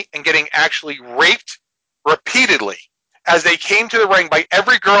Friday night and getting actually raped repeatedly as they came to the ring by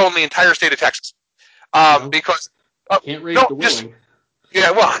every girl in the entire state of Texas. Because can't rape the willing.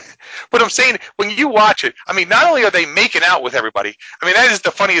 Yeah, well, but I'm saying, when you watch it, not only are they making out with everybody, that is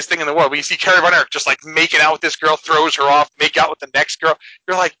the funniest thing in the world. When you see Kerry Von Erich just like making out with this girl, throws her off, make out with the next girl,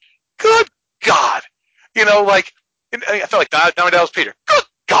 you're like, good God. I felt like Donnie Dallas Peter. Good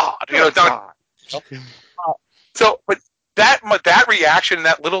God. So, but that reaction in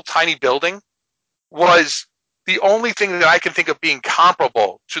that little tiny building was the only thing that I can think of being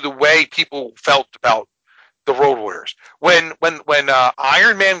comparable to the way people felt about the Road Warriors. When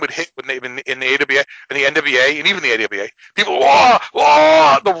Iron Man would hit in the AWA and the NWA and even the AWA, people,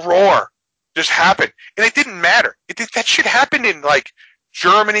 the roar just happened, and it didn't matter. That shit happened in like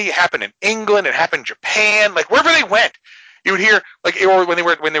Germany, it happened in England, it happened in Japan, like wherever they went. You would hear, like, or when they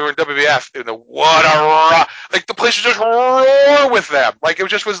were in WWF, like the place would just roar with them. Like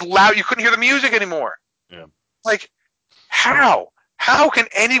it was loud. You couldn't hear the music anymore. Yeah. Like, how can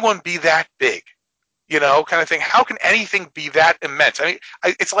anyone be that big? Kind of thing. How can anything be that immense?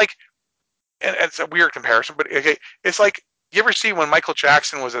 It's like, and it's a weird comparison, but okay, it's like, you ever see when Michael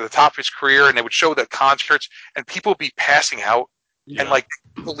Jackson was at the top of his career and they would show the concerts and people would be passing out and like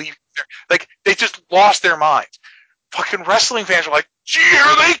believe, like they just lost their minds. fucking wrestling fans were like, here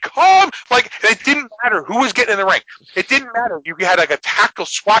they come! Like, it didn't matter who was getting in the ring. It didn't matter. You had like a tactical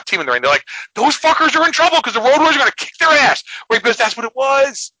SWAT team in the ring. They're like, those fuckers are in trouble because the Road Warriors are going to kick their ass. Right, because that's what it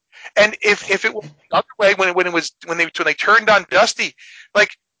was. And if it was the other way, when they turned on Dusty,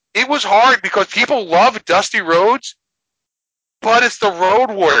 like, it was hard because people love Dusty Rhodes, but it's the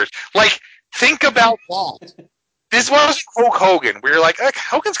Road Warriors. Like, think about that. This wasn't Hulk Hogan, where you're like,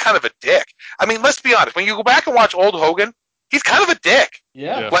 Hogan's kind of a dick. I mean, let's be honest. When you go back and watch old Hogan, he's kind of a dick.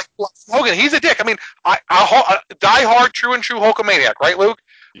 Yeah. Like Hogan, he's a dick. I mean, die hard, true and true Hulkamaniac, right, Luke?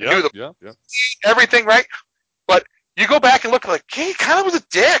 Yeah. Everything, right? But you go back and look like, he kind of was a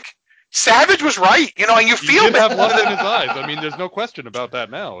dick. Savage was right, and you feel he did have love in his eyes. I mean, there's no question about that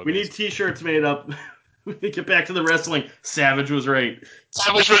now. We need T-shirts made up. We get back to the wrestling. Savage was right.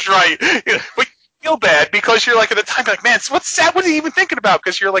 Savage was right. But you feel bad because you're like, at the time, you're like, man, what's he even thinking about?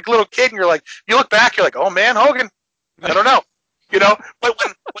 Because you're like a little kid and you're like, you look back, you're like, oh man, Hogan. I don't know. But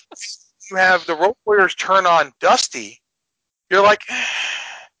when you have the Road Warriors turn on Dusty, you're like,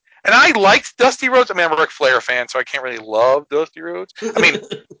 and I liked Dusty Rhodes. I mean, I'm a Ric Flair fan, so I can't really love Dusty Rhodes. I mean,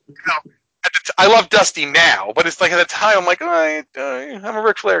 I love Dusty now, but it's like at the time, I'm like, I'm a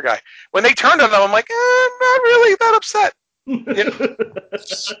Ric Flair guy. When they turned on him, I'm like, I'm not really that upset.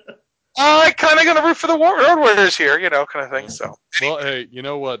 I kind of gonna root for the Road Warriors here, kind of thing. So, well, hey, you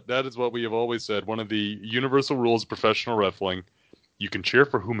know what? That is what we have always said. One of the universal rules of professional wrestling: you can cheer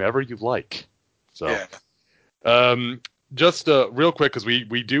for whomever you like. So, yeah. Just real quick, because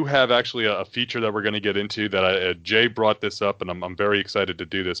we do have actually a feature that we're going to get into that Jay brought this up, and I'm very excited to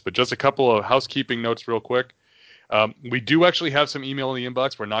do this. But just a couple of housekeeping notes real quick. We do actually have some email in the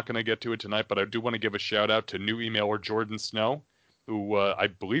inbox. We're not going to get to it tonight, but I do want to give a shout out to new emailer Jordan Snow, who I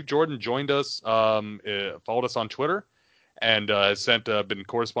believe Jordan joined us, followed us on Twitter, and has been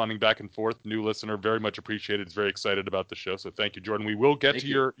corresponding back and forth. New listener, very much appreciated. Is very excited about the show. So thank you, Jordan. We will get to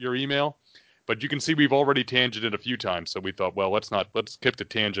your email. But you can see we've already tangented a few times, so we thought, well, let's skip the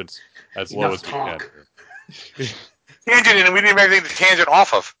tangents as low as we can. Tangent, and we didn't have anything to tangent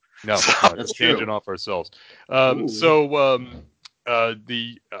off of. No, that's tangent off ourselves. Now,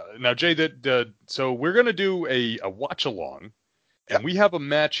 Jay, so we're gonna do a watch along, and we have a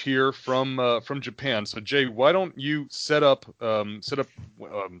match here from Japan. So Jay, why don't you set up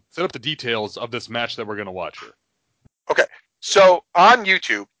the details of this match that we're gonna watch here? Okay, so on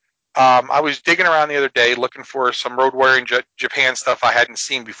YouTube. I was digging around the other day looking for some Road Warrior Japan stuff I hadn't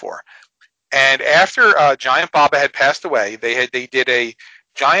seen before. And after Giant Baba had passed away, they did a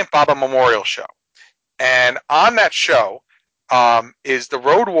Giant Baba memorial show. And on that show is the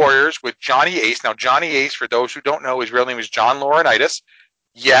Road Warriors with Johnny Ace. Now, Johnny Ace, for those who don't know, his real name is John Laurinaitis.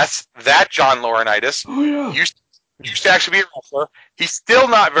 Yes, that John Laurinaitis. Oh, yeah. Used to actually be a wrestler. He's still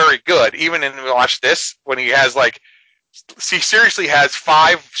not very good, even in Watch This, when he has he seriously has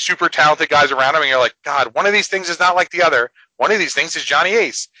 5 super talented guys around him, and you're like, God, one of these things is not like the other. One of these things is Johnny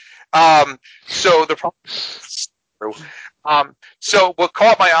Ace. So what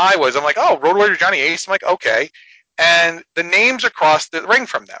caught my eye was, I'm like, oh, Road Warrior Johnny Ace. I'm like, okay. And the names across the ring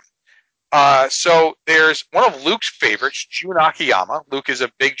from them. So there's one of Luke's favorites, Jun Akiyama. Luke is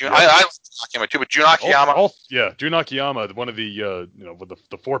a big Jun. I like Akiyama too, but Jun Akiyama. Jun Akiyama, one of the with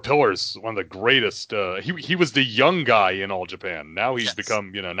the 4 pillars, one of the greatest. He was the young guy in All Japan. Now he's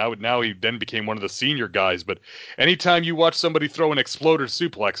become, now he then became one of the senior guys. But anytime you watch somebody throw an exploder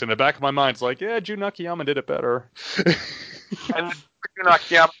suplex, in the back of my mind, it's like, yeah, Jun Akiyama did it better. And Jun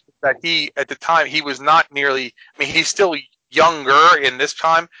Akiyama, that at the time he was not nearly. I mean, he's still younger in this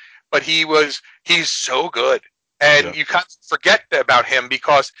time. But he's so good. And you kind of forget about him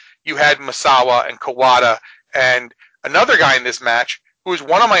because you had Misawa and Kawada and another guy in this match who is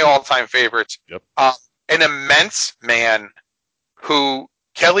one of my all-time favorites. Yep. An immense man who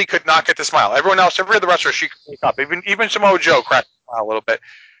Kelly could not get to smile. Every other wrestler, she could wake up. Even Samoa Joe cracked a smile a little bit.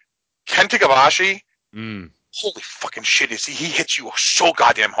 Kenta Kobashi, holy fucking shit, he hits you so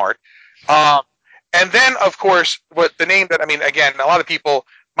goddamn hard. And then, of course, what the name that, again, a lot of people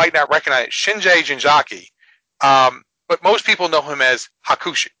might not recognize Shinjei Jinzaki, but most people know him as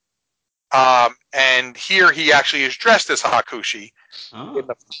Hakushi. And here he actually is dressed as Hakushi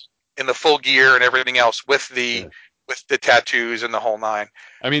in the full gear and everything else with the tattoos and the whole nine.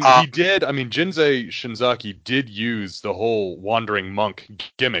 He did. Jinsei Shinzaki did use the whole wandering monk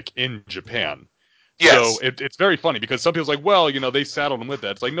gimmick in Japan. Yes. So it's very funny because some people's like, well, they saddled him with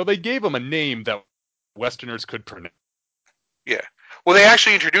that. It's like, no, they gave him a name that Westerners could pronounce. Yeah. Well, they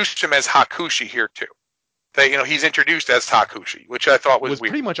actually introduced him as Hakushi here too. He's introduced as Hakushi, which I thought was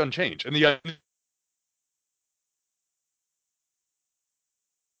weird. Pretty much unchanged. And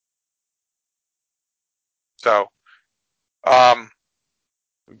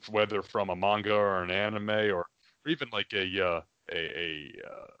Whether from a manga or an anime or even like a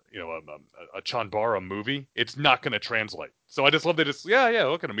Chanbara movie, it's not going to translate. So I just love that it's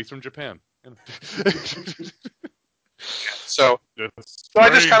look at him, he's from Japan. So I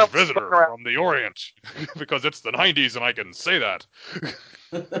just kind of visitor from the Orient because it's the 90s and I can say that.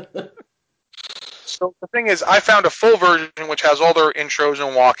 So the thing is, I found a full version which has all their intros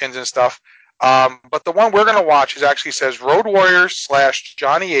and walk-ins and stuff. But the one we're going to watch is actually says Road Warriors /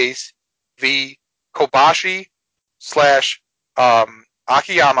 Johnny Ace v Kobashi /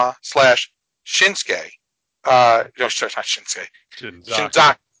 Akiyama / Shinsuke. No, sorry, not Shinsuke.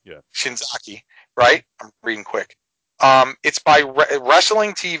 Shinzaki. Yeah. Shinzaki. Right? I'm reading quick. It's by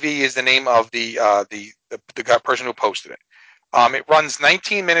Wrestling TV is the name of the person who posted it. It runs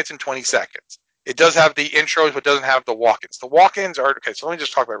 19 minutes and 20 seconds. It does have the intros, but doesn't have the walk-ins. The walk-ins are okay. So let me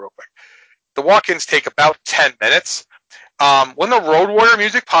just talk about it real quick. The walk-ins take about 10 minutes. When the Road Warrior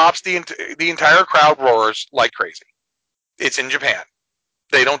music pops, the entire crowd roars like crazy. It's in Japan.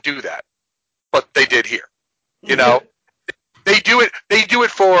 They don't do that, but they did here. You know, they do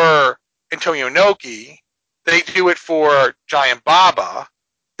it for Antonio Inoki. They do it for Giant Baba.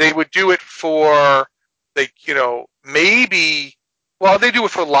 They would do it for maybe. Well, they do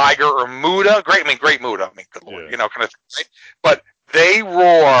it for Liger or Muda. Great Muda. I mean, good lord, kind of thing, right? But they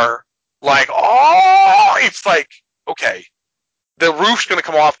roar like, oh, it's like, okay, the roof's going to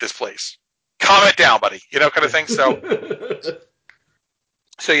come off this place. Calm it down, buddy. Kind of thing. So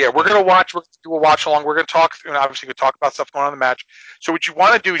yeah, we're going to watch. We're going to do a watch along. We're going to talk. Obviously, we talk about stuff going on in the match. So what you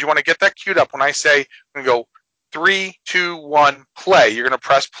want to do is you want to get that queued up. When I say, I'm going to go 3, 2, 1, play. You're going to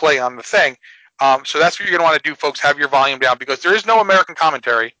press play on the thing. So that's what you're going to want to do, folks. Have your volume down because there is no American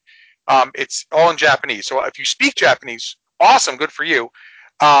commentary. It's all in Japanese. So if you speak Japanese, awesome, good for you.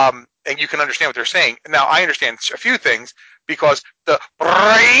 And you can understand what they're saying. Now, I understand a few things because the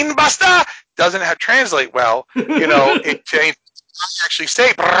Brain Buster doesn't translate well. I actually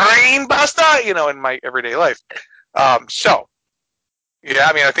say Brain Buster, in my everyday life. So, yeah,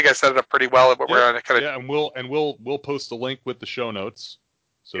 I mean, I think I set it up pretty well. But we're on kind of and we'll post the link with the show notes.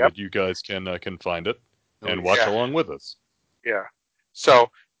 So that you guys can find it and watch along with us. Yeah. So,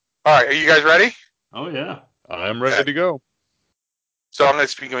 all right, are you guys ready? Oh yeah, I'm ready to go. So I'm going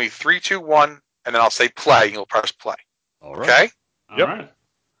to speak 3, 2, 1, and then I'll say play, and you'll press play. All right. Okay. All right.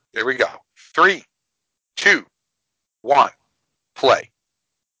 Here we go. 3, 2, 1, play.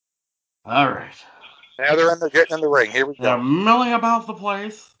 All right. Now they're getting in the ring. Here we go. They're milling about the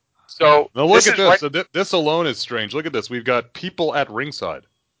place. So now look at this. Right. So this alone is strange. Look at this. We've got people at ringside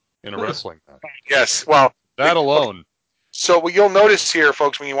in a wrestling match. Yes. Well, that alone. So what you'll notice here,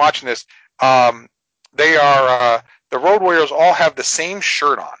 folks, when you're watching this, they are the Road Warriors all have the same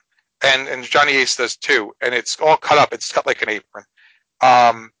shirt on, and Johnny Ace does too, and it's all cut up. It's cut like an apron.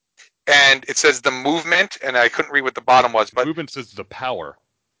 And it says the movement, and I couldn't read what the bottom was, but the movement says the power.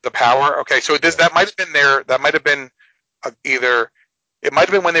 The power. Okay, so that might have been there. That might have been either. It might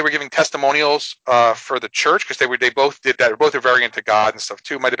have been when they were giving testimonials for the church because they both did that. Both are very into God and stuff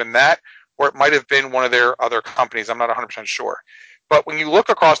too. It might have been that, or it might have been one of their other companies. I'm not 100% sure. But when you look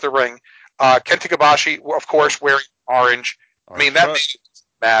across the ring, Kenta Kobashi, of course, wearing orange. I mean, that makes it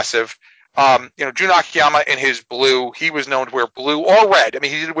massive. Jun Akiyama in his blue. He was known to wear blue or red. I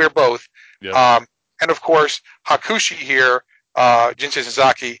mean, he did wear both. Yeah. And of course, Hakushi here, Jinsei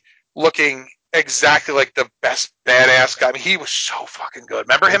Sasaki, looking exactly like the best badass guy. I mean, he was so fucking good.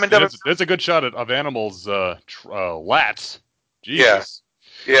 Remember him in WWE? There's a good shot of Animal's lats. Jesus.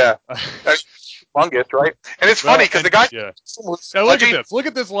 Yeah. That's humongous, right? And it's funny because the guy. Yeah. Now look at this. Look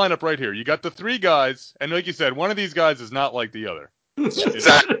at this lineup right here. You got the 3 guys, and like you said, one of these guys is not like the other.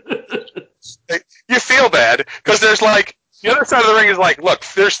 Exactly. You feel bad because there's like the other side of the ring is like, look,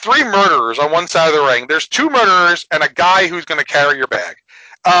 there's 3 murderers on one side of the ring. There's 2 murderers and a guy who's going to carry your bag.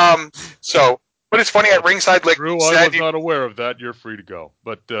 But it's funny at ringside, like Drew, I was not aware of that. You're free to go.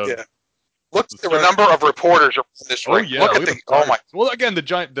 But yeah. Look at the number of reporters in this ring. Yeah, look at the my. Well, again,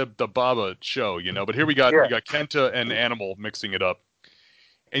 the Baba show, But here we got Kenta and Animal mixing it up.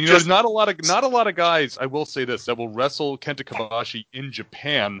 And there's not a lot of guys. I will say this that will wrestle Kenta Kobashi in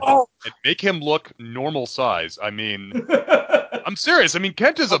Japan and make him look normal size. I mean, I'm serious. I mean,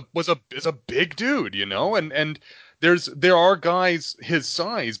 Kenta is a big dude, and there are guys his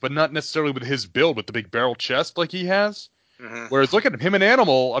size, but not necessarily with his build, with the big barrel chest like he has. Mm-hmm. Whereas look at him and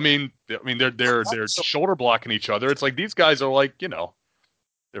Animal. I mean, they're shoulder blocking each other. It's like these guys are like,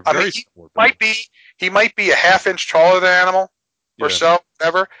 they're very. He might be a half inch taller than Animal. Or so,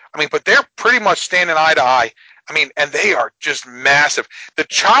 whatever. I mean, but they're pretty much standing eye to eye. I mean, and they are just massive. The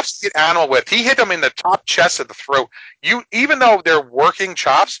chops he hit Animal with, he hit them in the top chest of the throat. Even though they're working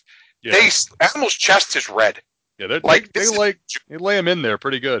chops, Animal's chest is red. Yeah, they lay him in there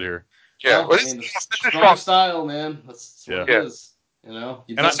pretty good here. Yeah, well, this is strong style, man. That's what it is. You know,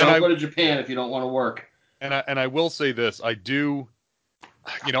 you just don't go to Japan if you don't want to work. And I will say this, I do.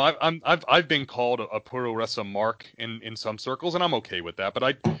 You know, I've been called a Puro Resa mark in some circles, and I'm okay with that.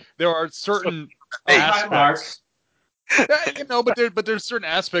 But there are certain aspects. You know, but there's certain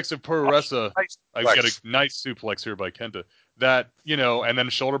aspects of Puro Resa. I got a nice suplex here by Kenta. That, you know, and then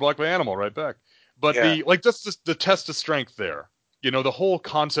shoulder block by Animal right back. But just the test of strength there. You know, the whole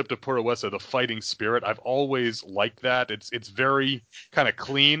concept of Puro Resa, the fighting spirit, I've always liked that. It's very kind of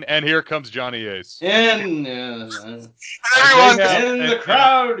clean. And here comes Johnny Ace. And the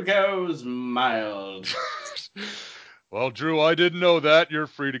crowd goes mild. Well, Drew, I didn't know that. You're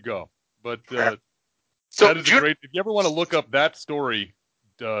free to go. But that is great. If you ever want to look up that story,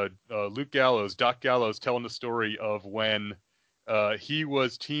 Luke Gallows, Doc Gallows, telling the story of when he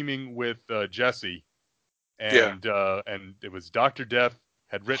was teaming with Jesse. And it was Dr. Death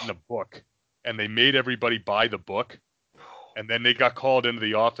had written a book, and they made everybody buy the book, and then they got called into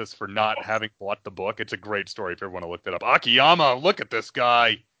the office for not having bought the book. It's a great story if you ever want to look that up. Akiyama, look at this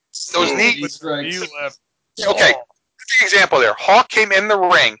guy. Those knees. Okay, example there. Hawk came in the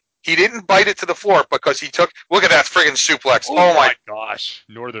ring. He didn't bite it to the floor because he took. Look at that friggin' suplex. Oh my gosh,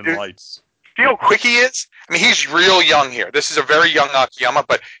 Northern Lights. You know how quick he is? I mean, he's real young here. This is a very young Akiyama,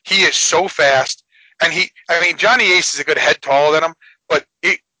 but he is so fast. And Johnny Ace is a good head taller than him, but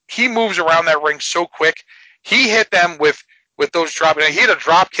he moves around that ring so quick. He hit them with those drop. And he hit a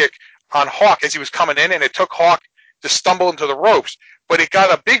drop kick on Hawk as he was coming in, and it took Hawk to stumble into the ropes. But it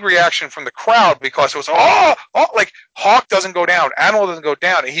got a big reaction from the crowd because it was like Hawk doesn't go down, Animal doesn't go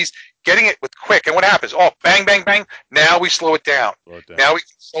down, and he's getting it with quick. And what happens? Oh, bang, bang, bang. Now we slow it down. Now we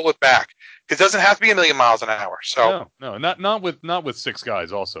slow it back. It doesn't have to be 1,000,000 miles an hour. So no, not with 6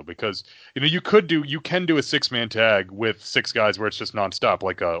 guys also, because you can do a 6-man tag with 6 guys where it's just nonstop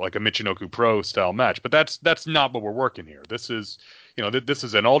like a Michinoku Pro style match, but that's not what we're working here. This is this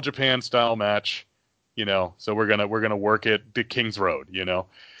is an All Japan style match, so we're gonna work it the King's Road,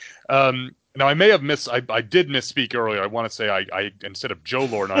 Now I may have I did misspeak earlier. I want to say I instead of Joe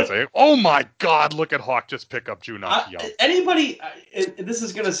Lord, I say, oh my God, look at Hawk just pick up Jun Akiyama. Anybody, this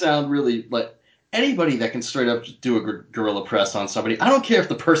is gonna sound really like anybody that can straight up do a gorilla press on somebody. I don't care if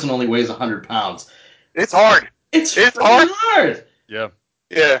the person only weighs 100 pounds. It's hard. It's hard. Yeah.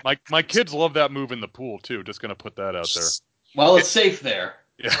 My kids love that move in the pool too. Just gonna put that out there. Well, it's safe there.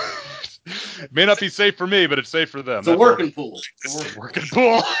 Yeah. It may not be safe for me, but it's safe for them. It's a working pool. Working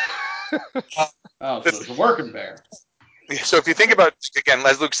pool. So it's a working bear. So if you think about, again,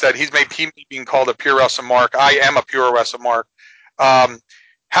 as Luke said, he's made being called a pure wrestler mark. I am a pure wrestler mark.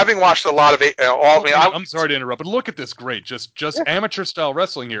 Having watched a lot of I'm sorry to interrupt, but look at this great, just amateur style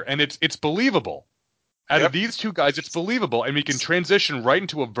wrestling here, and it's believable. Out of these 2 guys, it's believable, and we can transition right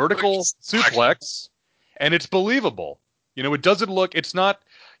into a vertical suplex, and it's believable. It doesn't look. It's not.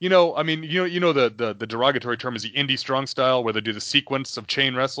 The derogatory term is the indie strong style, where they do the sequence of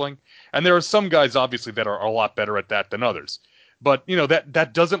chain wrestling, and there are some guys obviously that are a lot better at that than others. But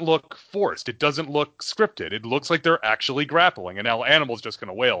that doesn't look forced. It doesn't look scripted. It looks like they're actually grappling, and now Animal's just going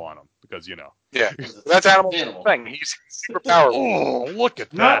to wail on them because Yeah, that's Animal's thing. He's super powerful. Oh, look at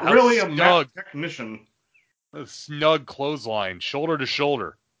that! Not really a snug technician. A snug clothesline, shoulder to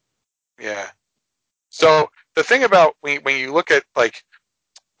shoulder. Yeah. So the thing about when you look at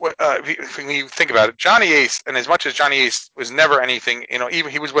when you think about it, Johnny Ace, and as much as Johnny Ace was never anything,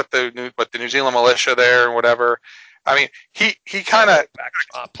 even he was with the New Zealand militia there and whatever. I mean, he kind of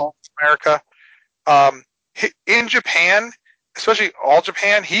America. In Japan, especially All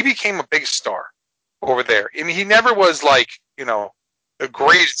Japan, he became a big star over there. I mean, he never was like the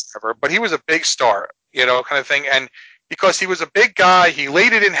greatest ever, but he was a big star, kind of thing. And because he was a big guy, he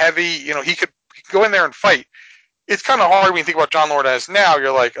laid it in heavy. He could go in there and fight. It's kind of hard when you think about John Lord as now.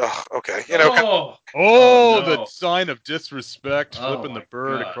 You're like, oh, okay, no. The sign of disrespect, flipping the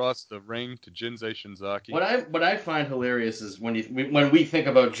bird across the ring to Jinsei Shinzaki. What I find hilarious is when we think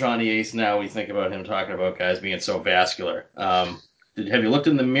about Johnny Ace now, we think about him talking about guys being so vascular. Have you looked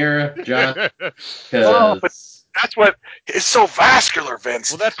in the mirror, John? But that's what is so vascular,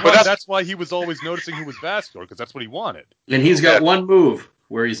 Vince. Well, that's why he was always noticing who was vascular, because that's what he wanted. And he's got one move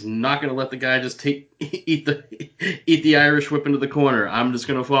where he's not going to let the guy just eat the Irish whip into the corner. I'm just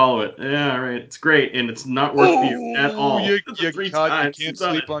going to follow it. Yeah, all right, it's great, and it's not worth for you at all. You can't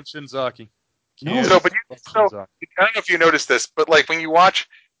sleep on Shinzaki. No, I don't know if you noticed this, but like when you watch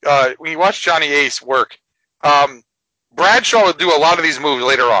Johnny Ace work, Bradshaw would do a lot of these moves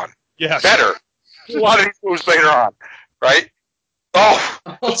later on. Yeah. Better. A lot of these moves later on, right? Oh,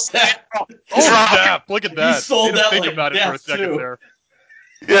 snap! Snap! Look at that. He sold that think like about it for a second too. there.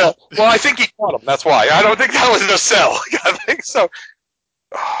 Yeah. Well, I think he caught him. That's why. I don't think that was a sell. I think so.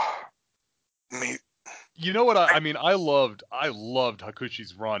 You know what? I mean, I loved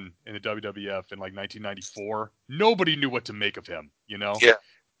Hakushi's run in the WWF in like 1994. Nobody knew what to make of him. You know. Yeah.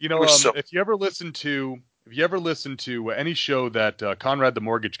 You know, if you ever listen to any show that Conrad the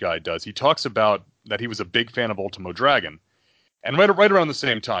Mortgage Guy does, he talks about that he was a big fan of Ultimo Dragon. And right around the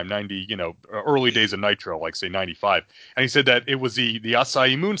same time, early days of Nitro, like say 95. And he said that it was the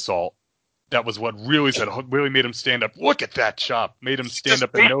Asahi Moonsault that was what really made him stand up. Look at that chop. Made him stand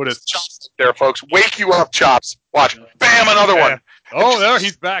up and notice. Chops there, folks. Wake you up, Chops. Watch. Bam, another one. Oh, there,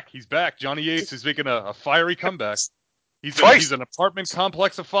 he's back. He's back. Johnny Ace is making a fiery comeback. He's an apartment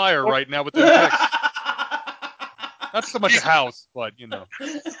complex of fire right now with the picks. Not so much a house, but, you know.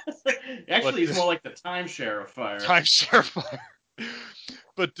 Actually, he's more like the timeshare of fire. Timeshare of fire.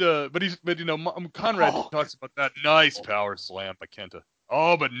 But Conrad talks about that nice power slam by Kenta.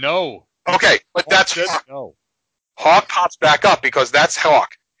 Oh, but no. Okay, but that's Hawk. No. Hawk pops back up because that's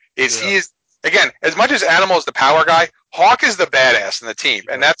Hawk. He is, again, as much as Animal is the power guy, Hawk is the badass in the team.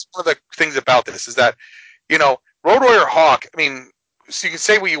 And that's one of the things about this is that, Road Warrior Hawk, I mean, so you can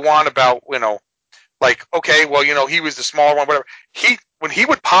say what you want about, like, okay, well, he was the smaller one, whatever. When he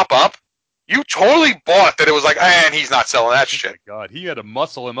would pop up, you totally bought that it was like, and he's not selling that shit. Oh my God, he had to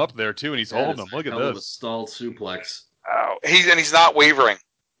muscle him up there too, and he's holding him. Look at this. A stalled suplex. Oh, he's not wavering.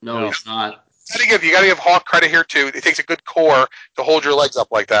 No, he's not. You gotta give Hawk credit here too. It takes a good core to hold your legs up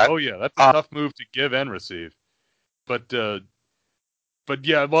like that. Oh yeah, that's a tough move to give and receive. But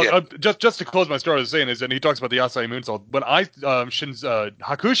yeah, well, just to close my story, I was saying is that he talks about the Asahi Moonsault. When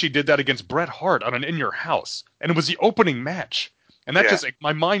Hakushi did that against Bret Hart on an In Your House, and it was the opening match, and that just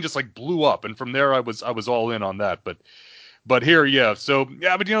my mind just like blew up, and from there I was all in on that. But here, yeah, so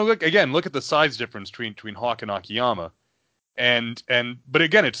yeah, but look at the size difference between Hawk and Akiyama, but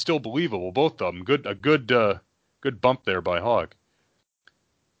again, it's still believable, both of them. Good bump there by Hawk.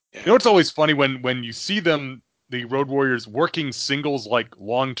 Yeah. You know, it's always funny when you see them. The Road Warriors working singles like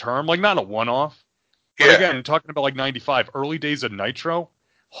long term, like not a one-off. But again, talking about like 95, early days of Nitro,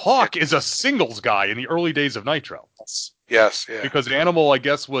 Hawk is a singles guy in the early days of Nitro. Yes, yeah. Because Animal, I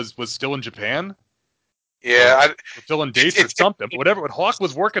guess, was still in Japan. Yeah. Still in dates or something. Whatever, but Hawk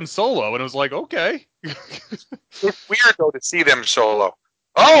was working solo, and it was like, okay. It's weird, though, to see them solo.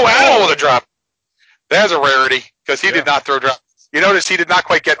 Oh, Animal with a drop. That's a rarity, because he did not throw drop. You notice he did not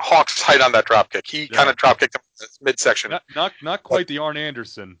quite get Hawk's height on that dropkick. He kind of dropkicked him in the midsection. Not quite the Arn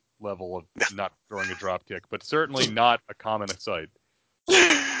Anderson level of not throwing a dropkick, but certainly not a common sight.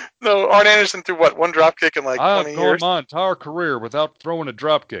 No, Arn Anderson threw one dropkick in like 20 years? I've gone my entire career without throwing a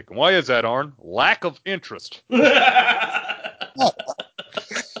dropkick. Why is that, Arn? Lack of interest.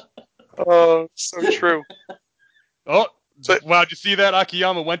 Oh, so true. Oh, wow! Did you see that?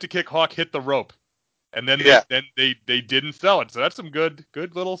 Akiyama went to kick Hawk, hit the rope. And then they didn't sell it. So that's some good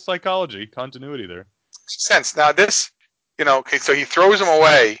little psychology continuity there. Sense. Now this, okay, so he throws him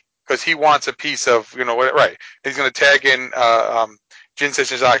away because he wants a piece of, right. He's going to tag in Jinsei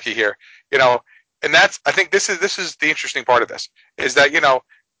Shizaki here, and I think this is the interesting part of this is that,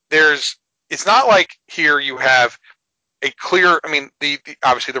 it's not like here you have a clear, I mean, the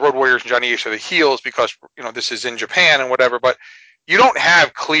obviously the Road Warriors and Johnny Ace are the heels because, this is in Japan and whatever, but you don't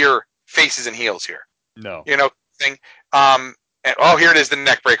have clear faces and heels here. No. Thing. And here it is, the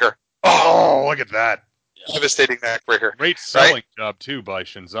neck breaker. Oh, look at that. Devastating neck breaker. Great selling job, too, by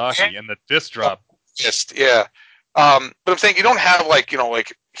Shinzaki. And the fist drop. Fist, yeah. But I'm saying you don't have, like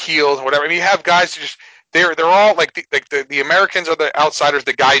heels and whatever. I mean, you have guys who just, they're all, like the Americans are the outsiders,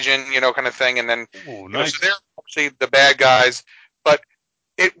 the gaijin, kind of thing. And then, nice. So they're actually the bad guys. But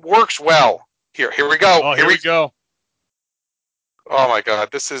it works well. Here we go. Oh, here we go. Oh, my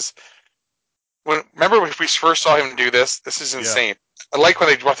God. This is... Remember when we first saw him do this? This is insane. I like when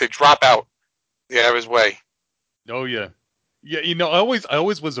they drop out of his way. Oh yeah, yeah. I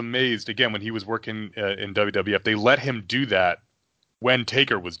always was amazed again when he was working in WWF. They let him do that when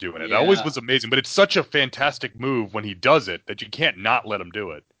Taker was doing it. Yeah. I always was amazing, but it's such a fantastic move when he does it that you can't not let him do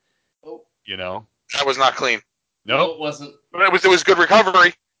it. Oh, that was not clean. No, it wasn't. But it was good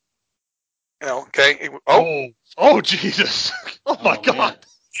recovery. Okay. Oh Jesus! Oh my God! Man.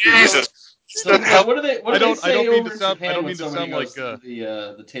 Jesus. So, what do they say I don't mean over to sound. Japan I don't when mean to somebody sound like goes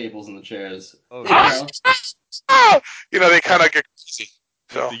to the tables and the chairs? Oh, they kind of get crazy.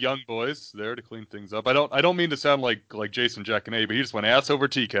 So. The young boys there to clean things up. I don't mean to sound like Jason Jackanae, but he just went ass over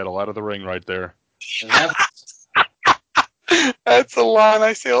tea kettle out of the ring right there. And half the That's the line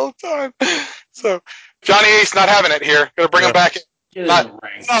I say all the time. So Johnny Ace not having it here. Gonna bring him back.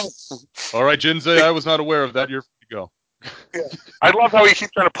 All right, Jinsei, I was not aware of that. You're free to go. Yeah. I love how he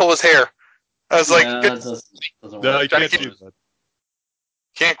keeps trying to pull his hair. I was like, doesn't no, you can't do that.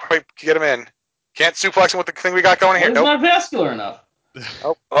 Can't quite get him in. Can't suplex him with the thing we got going here. He's Nope. not vascular enough.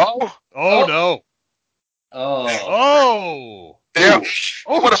 Oh no. Oh. Yeah.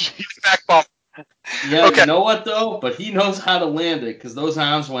 What a back bump. Yeah, okay. You know what, though? But he knows how to land it, because those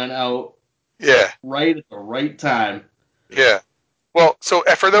arms went out right at the right time. Yeah. Well, so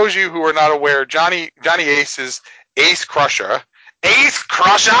for those of you who are not aware, Johnny Ace is Ace Crusher. Ace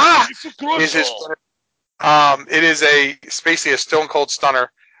Crusher is his. It is basically a Stone Cold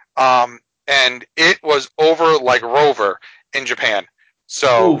Stunner, and it was over like Rover in Japan.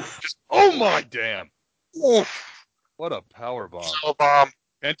 So, oh my damn! Oof. What a power bomb! Power bomb.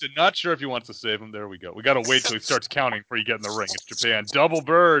 Penta not sure if he wants to save him. There we go. We got to wait till he starts counting before you get in the ring. It's Japan. Double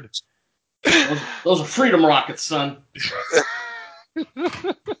bird. Those are freedom rockets, son.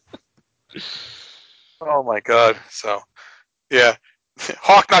 Oh my god. So, yeah.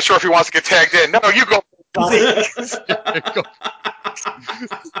 Hawk not sure if he wants to get tagged in. No, you go.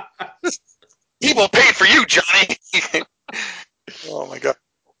 People paid for you, Johnny. Oh my god.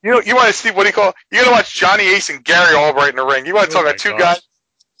 You want to see what do you call? You got to watch Johnny Ace and Gary Albright in the ring. You want to talk about two guys?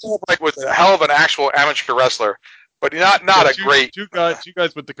 Albright was a hell of an actual amateur wrestler, but not a great. Two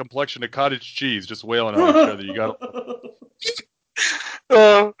guys with the complexion of cottage cheese, just wailing on each other. You got.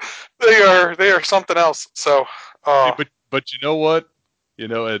 They are something else. So. But you know what? You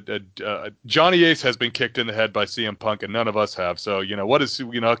know, Johnny Ace has been kicked in the head by CM Punk, and none of us have. So,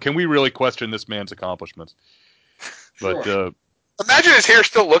 can we really question this man's accomplishments? But imagine his hair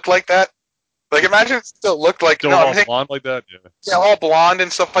still looked like that. Like, imagine it still looked like all blonde like that. Yeah, all blonde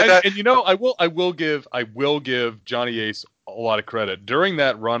and stuff like that. And I will give Johnny Ace a lot of credit during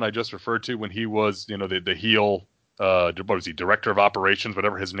that run I just referred to when he was, the heel. What was he? Director of Operations,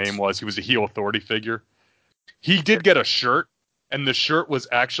 whatever his name was. He was a heel authority figure. He did get a shirt. And the shirt was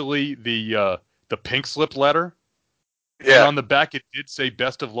actually the pink slip letter. Yeah. And on the back it did say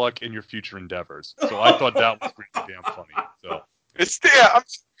 "Best of luck in your future endeavors." So I thought that was pretty damn funny. So it's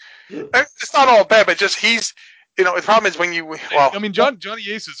not all bad, but just he's the problem is when Johnny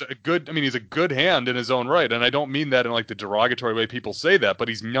Ace is he's a good hand in his own right, and I don't mean that in like the derogatory way people say that, but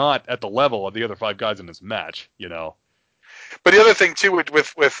he's not at the level of the other five guys in this match, But the other thing too with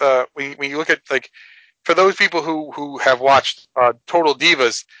when you look at like. For those people who have watched Total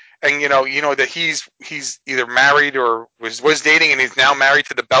Divas, and you know that he's either married or was dating, and he's now married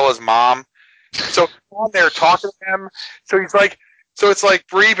to the Bella's mom. So on there talking to him, it's like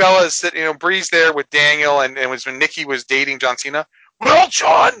Brie Bella is sitting, Brie's there with Daniel, and it was when Nikki was dating John Cena. Well,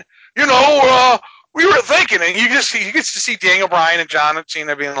 John, we were thinking, and you gets to see Daniel Bryan and John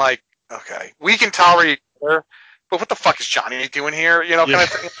Cena being like, okay, we can tolerate each other, but what the fuck is Johnny doing here? Kind of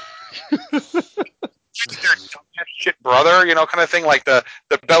thing. Their shit brother, kind of thing, like the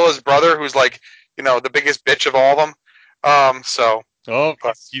Bella's brother, who's like, the biggest bitch of all of them.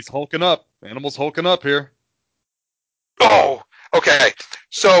 He's hulking up. Animal's hulking up here. Oh, okay.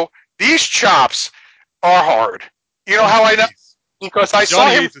 So these chops are hard. You know how I know? Because I saw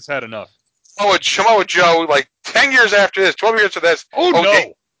him. Johnny Ace has had enough. Samoa Joe, like 10 years after this, 12 years after this. Oh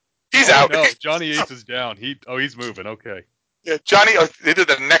no, he's out. No, Johnny Ace is down. He's moving. Okay. Yeah, Johnny. They did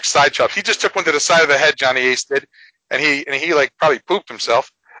the neck side chop. He just took one to the side of the head. Johnny Ace did, and he like probably pooped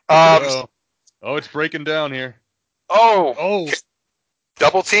himself. It's breaking down here. Oh,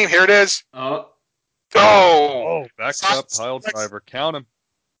 double team. Here it is. Backed up, pile driver. Count him.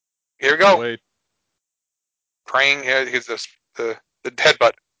 Here we go. Wait. Praying. Here's the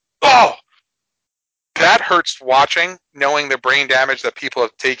headbutt. Oh, that hurts watching, knowing the brain damage that people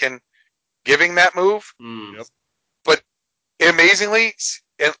have taken, giving that move. Yep. But amazingly,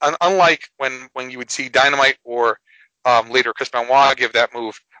 and unlike when you would see Dynamite or later Chris Benoit give that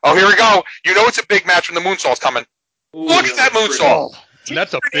move. Oh, here we go. It's a big match when the moonsault's coming. Ooh, look at that moonsault. And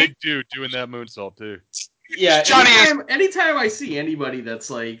that's a big dude doing that moonsault too. Yeah, anytime I see anybody that's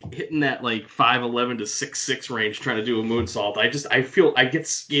like hitting that like 5'11" to 6'6" range trying to do a moonsault, I get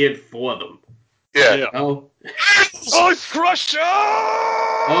scared for them. Yeah. Oh, it's Crusher!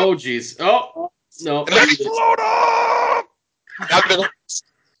 Oh, jeez. Oh, no. Exploder!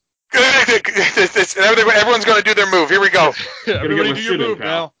 Everyone's going to do their move. Here we go. Everybody do your move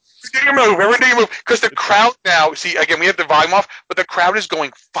now. Everyone do your move. Because the crowd now, see, again, we have the volume off, but the crowd is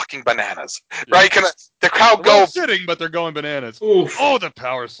going fucking bananas. Yeah. Right? The crowd go sitting, but they're going bananas. Oof. Oh, the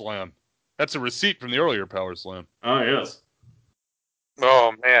power slam. That's a receipt from the earlier power slam. Oh, yes.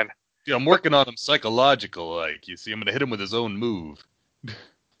 Oh, man. Yeah, I'm working on him psychological. Like, you see, I'm gonna hit him with his own move.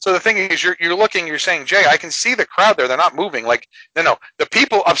 So the thing is, you're saying, Jay, I can see the crowd there. They're not moving. Like, no, the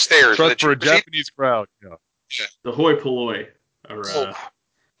people upstairs. Trust for a Japanese crowd. Yeah. The hoi polloi.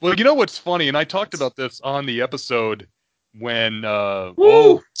 Well, you know what's funny, and I talked about this on the episode when. Man,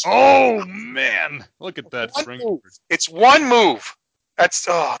 look at that string. It's one move. That's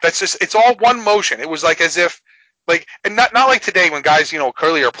just. It's all one motion. It was like as if, like, and not like today when guys,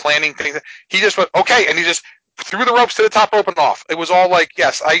 clearly are planning things. He just went okay, and he just threw the ropes to the top rope and off. It was all like,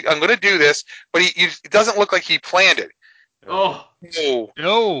 yes, I'm going to do this, but it doesn't look like he planned it. Oh.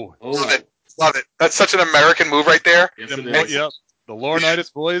 No. Love it. That's such an American move right there. Yes, it is. Yep. The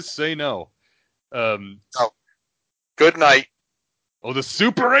Laurinaitis boys say no. Good night. Oh, the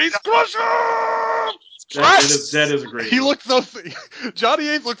Super Ace Crusher! That is a great. He looked so. Johnny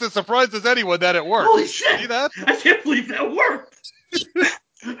Ace looks as surprised as anyone that it worked. Holy shit! See that? I can't believe that worked.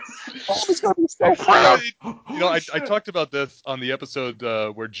 He's gonna be so proud. I talked about this on the episode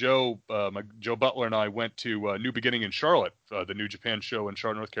where Joe Butler and I went to New Beginning in Charlotte, the New Japan show in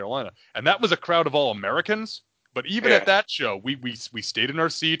Charlotte, North Carolina, and that was a crowd of all Americans. But even at that show, we stayed in our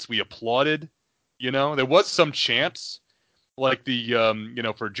seats, we applauded. There was some chants. Like the,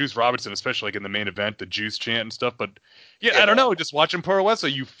 for Juice Robinson, especially like in the main event, the Juice chant and stuff. But I don't know. Just watching Pro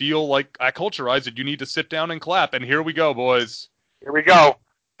Wrestling, you feel like I culturized it. You need to sit down and clap. And here we go, boys. Here we go.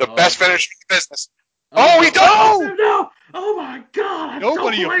 The best finish in the business. Oh, he does! No! Oh my God!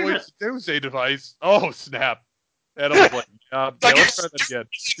 Nobody avoids the Doomsday device. Oh, snap. And I was like, let's try that again.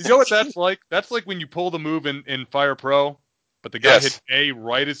 You know what that's like? That's like when you pull the move in Fire Pro, but the guy hits A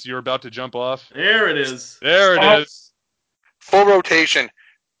right as you're about to jump off. There it is. There it is. Full rotation.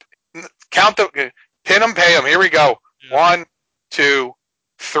 Count the pin him, pay him. Here we go. Yeah. 1, 2,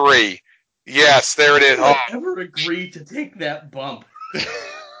 3. Yes, there it is. I ever agreed to take that bump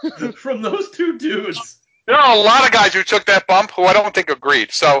from those two dudes? There are a lot of guys who took that bump who I don't think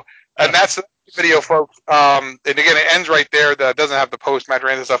agreed. So, and that's the video, folks. And again, it ends right there. That doesn't have the post-match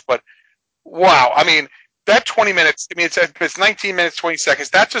and stuff. But wow, I mean, that 20 minutes. I mean, it's 19 minutes 20 seconds.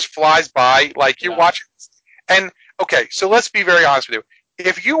 That just flies by. Like you're watching, and. Okay, so let's be very honest with you.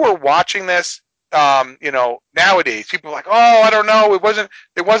 If you were watching this, nowadays, people are like, oh, I don't know,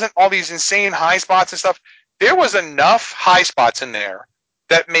 there wasn't all these insane high spots and stuff. There was enough high spots in there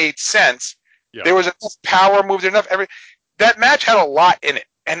that made sense. Yeah. There was enough power moves, enough that match had a lot in it.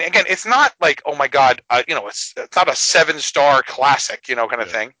 And again, it's not like, oh my God, it's not a 7-star classic, kind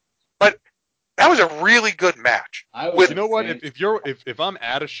of thing. But that was a really good match. You know what? If I'm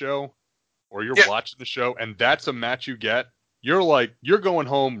at a show. Or you're watching the show, and that's a match you get, you're going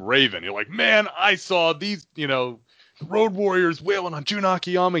home raving. You're like, man, I saw these, Road Warriors wailing on Jun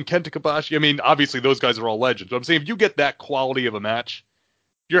Akiyama and Kenta Kobashi. I mean, obviously those guys are all legends. But I'm saying if you get that quality of a match,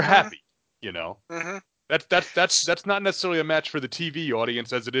 you're happy. Mm-hmm. That's not necessarily a match for the TV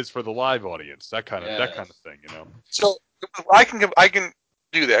audience as it is for the live audience. That kind of thing. So I can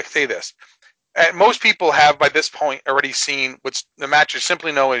do that. I can say this. And most people have by this point already seen what's the match is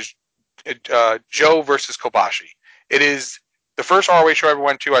simply known as Joe versus Kobashi. It is the first ROH show I ever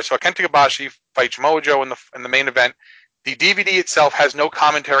went to. I saw Kenta Kobashi fight Samoa Joe in the main event. The DVD itself has no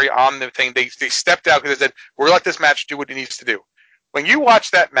commentary on the thing. They stepped out because they said, we're going to let this match do what it needs to do. When you watch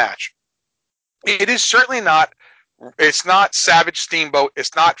that match, it is certainly not, it's not Savage Steamboat,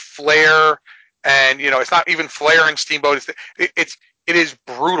 it's not Flair, and, it's not even Flair and Steamboat. It is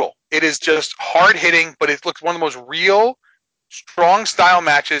brutal. It is just hard-hitting, but it looks one of the most real, strong style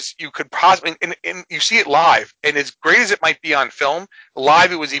matches you could possibly, and you see it live, and as great as it might be on film,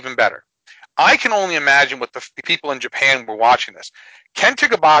 live it was even better. I can only imagine what the people in Japan were watching this. Kenta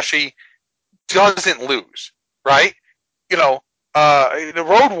Kobashi doesn't lose, right? The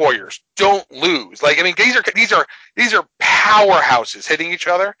Road Warriors don't lose. Like, I mean, these are powerhouses hitting each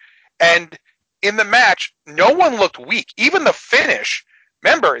other, and in the match, no one looked weak. Even the finish,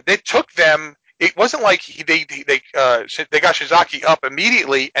 remember, they took them. It wasn't like they got Shizaki up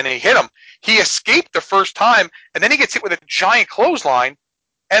immediately and they hit him. He escaped the first time, and then he gets hit with a giant clothesline,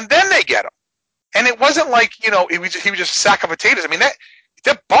 and then they get him. And it wasn't like he was just a sack of potatoes. I mean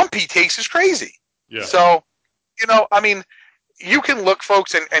that bump he takes is crazy. Yeah. So I mean, you can look,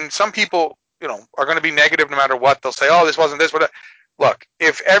 folks, and some people are going to be negative no matter what. They'll say, oh, this wasn't this, but look,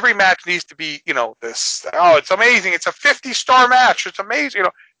 if every match needs to be this, oh, it's amazing, it's a 50-star match, it's amazing,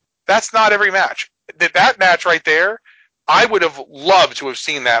 that's not every match. That match right there, I would have loved to have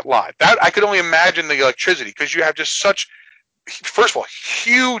seen that live. That I could only imagine the electricity because you have just such, first of all,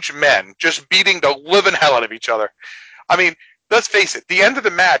 huge men just beating the living hell out of each other. I mean, let's face it. The end of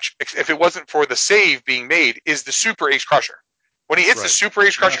the match, if it wasn't for the save being made, is the Super Ace Crusher. When he hits the Super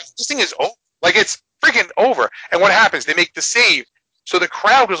Ace Crusher, this thing is over. Like, it's freaking over. And what happens? They make the save. So the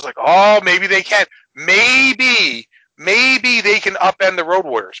crowd was like, oh, maybe they can. Maybe they can upend the Road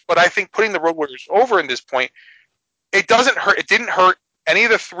Warriors. But I think putting the Road Warriors over in this point, it doesn't hurt. It didn't hurt any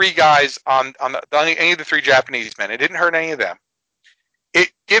of the three guys any of the three Japanese men. It didn't hurt any of them.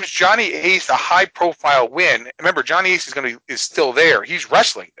 It gives Johnny Ace a high-profile win. Remember, Johnny Ace is still there. He's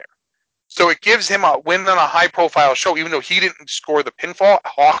wrestling there. So it gives him a win on a high-profile show, even though he didn't score the pinfall.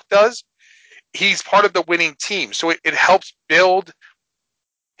 Hawk does. He's part of the winning team. So it helps build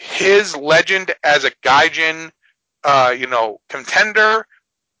his legend as a Gaijin, contender.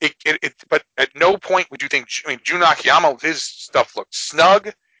 But at no point would you think, Jun Akiyama, his stuff looked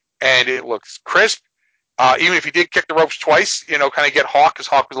snug and it looks crisp. Even if he did kick the ropes twice, kind of get Hawk, because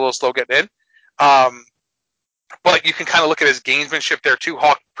Hawk was a little slow getting in. But you can kind of look at his gamesmanship there too.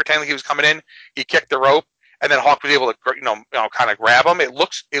 Hawk pretending he was coming in, he kicked the rope, and then Hawk was able to, kind of grab him. It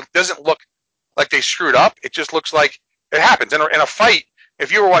doesn't look like they screwed up. It just looks like it happens. In a fight, if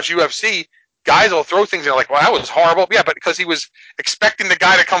you ever watch UFC, guys will throw things and they're like, well, that was horrible. Yeah, but because he was expecting the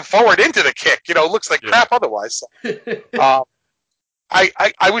guy to come forward into the kick, it looks like crap otherwise. So,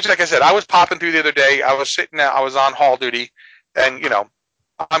 I wish, like I said, I was popping through the other day. I was on hall duty, and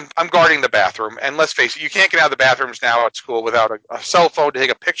I'm guarding the bathroom. And let's face it, you can't get out of the bathrooms now at school without a cell phone to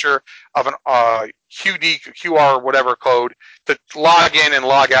take a picture of an QR whatever code to log in and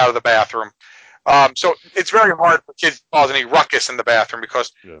log out of the bathroom. So it's very hard for kids to cause any ruckus in the bathroom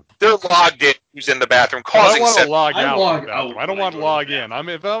because they're logged in who's in the bathroom causing. I don't want to log out. I don't want to log in.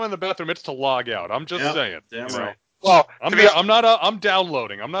 If I'm in the bathroom, it's to log out. I'm just saying. Damn right. Well, I'm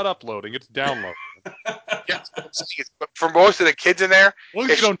downloading. I'm not uploading. It's downloading. But for most of the kids in there, as long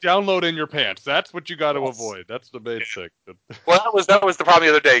as you don't download in your pants, that's what you got to avoid. That's the main thing. Well, that was the problem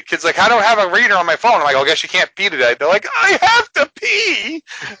the other day. Kids like, I don't have a reader on my phone. I'm like, I guess you can't pee today. They're like, I have to pee.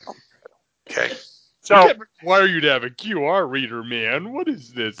 Okay. So I can't require you to have a QR reader, man. What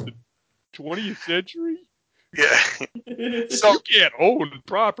is this? The 20th century? Yeah. So you can't own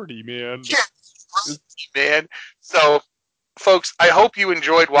property, man. Man. So, folks, I hope you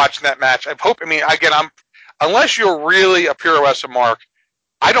enjoyed watching that match. Unless you're really a pure wrestler mark,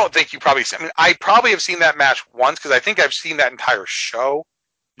 I don't think you probably. I probably have seen that match once because I think I've seen that entire show.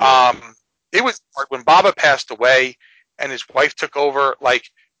 Yeah. It was when Baba passed away and his wife took over. Like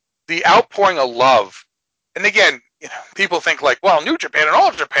the outpouring of love, and again, people think like, well, New Japan and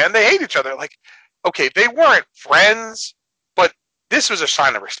All Japan, they hate each other. Like, okay, they weren't friends, but this was a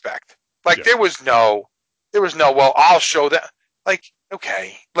sign of respect. Like there was no, well, I'll show that. Like,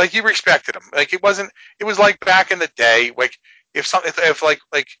 okay, like you respected him. Like it was like back in the day, like if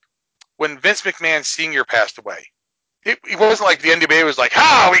when Vince McMahon Sr. passed away, it wasn't like the NWA was like,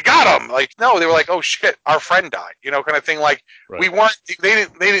 we got him. Like, no, they were like, oh shit, our friend died, kind of thing. Like we weren't, they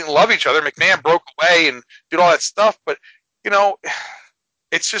didn't love each other. McMahon broke away and did all that stuff, but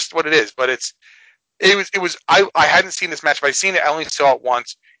it's just what it is. But I hadn't seen this match, but I seen it. I only saw it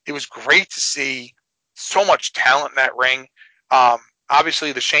once. It was great to see so much talent in that ring.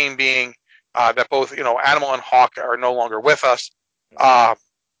 Obviously, the shame being that both Animal and Hawk are no longer with us.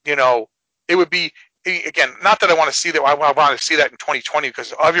 It would be again, not that I want to see that. I want to see that in 2020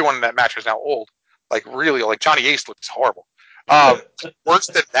 because everyone in that match is now old. Like really, like Johnny Ace looks horrible. Worse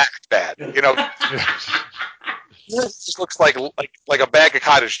than that bad. He just looks like a bag of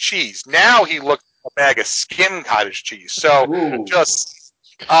cottage cheese. Now he looks like a bag of skim cottage cheese. So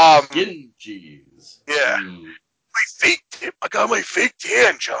skin cheese. Yeah. I got my fake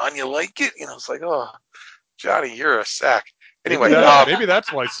tan, John. You like it? It's like, oh, Johnny, you're a sack. Anyway, maybe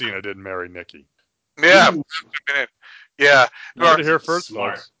that's why Cena didn't marry Nikki. Yeah. Yeah. You heard it here first,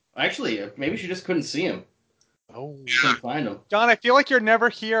 folks. Actually, maybe she just couldn't see him. Oh, couldn't find him. John, I feel like you're never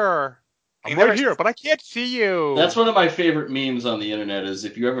here. I'm right here, but I can't see you. That's one of my favorite memes on the internet. Is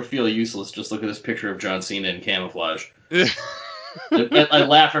if you ever feel useless, just look at this picture of John Cena in camouflage. I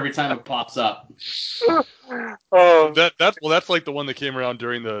laugh every time it pops up. That's like the one that came around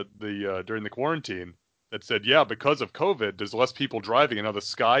during the quarantine that said, yeah, because of COVID, there's less people driving, and now the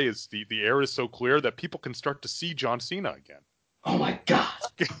sky is the air is so clear that people can start to see John Cena again. Oh my god!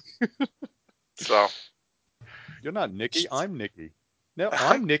 So you're not Nikki. I'm Nikki. No,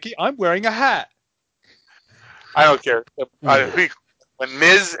 I'm Nikki. I'm wearing a hat. I don't care. When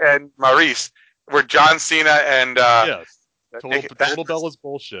Miz and Maurice were John Cena and yes. Total Bella's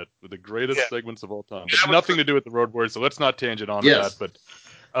bullshit with the greatest segments of all time. But nothing to do with the Road Warriors, so let's not tangent on to that. But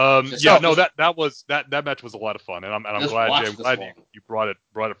that match was a lot of fun, and I'm glad, Jay. I'm glad you brought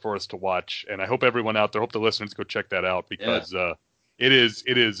it for us to watch, and I hope everyone out there, hope the listeners go check that out because it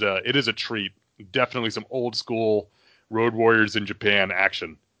is a treat. Definitely some old school Road Warriors in Japan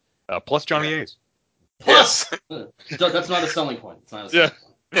action. Plus Johnny Ace. Plus, that's not a selling point. It's not a selling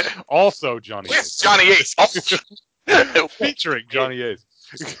point. Also Johnny Ace. Johnny Ace. Featuring Johnny Ace.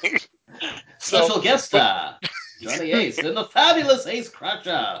 Special guest star, Johnny Ace and the fabulous Ace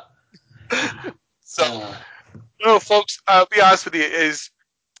Crusher. So, folks, I'll be honest with you, is,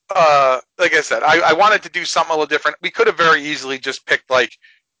 like I said, I wanted to do something a little different. We could have very easily just picked, like,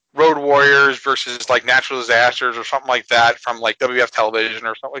 Road Warriors versus, like, Natural Disasters or something like that from, like, WWF Television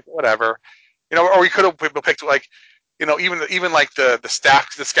or something, like whatever. You know, or we could have picked, like, you know, even like the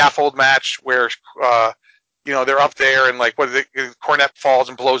scaffold match where, you know, they're up there and, like, Cornette falls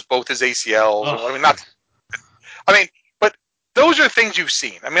and blows both his ACLs. Oh. But those are things you've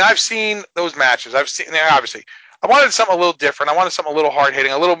seen. I mean, I've seen those matches. Obviously, I wanted something a little different. I wanted something a little hard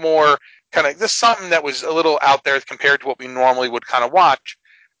hitting, a little more kind of just something that was a little out there compared to what we normally would kind of watch.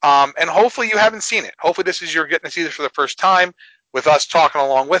 And hopefully you haven't seen it. Hopefully you're getting to see this for the first time with us talking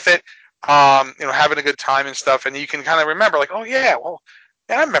along with it, you know, having a good time and stuff. And you can kind of remember, like, oh yeah, well,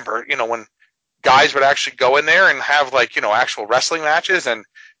 yeah, I remember, you know, when guys would actually go in there and have, like, you know, actual wrestling matches, and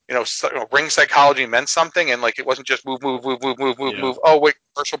you know, ring psychology meant something, and, like, it wasn't just move. Oh wait,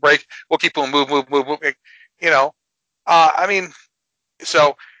 commercial break. We'll keep doing move. You know, I mean,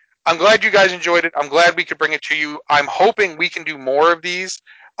 so I'm glad you guys enjoyed it. I'm glad we could bring it to you. I'm hoping we can do more of these.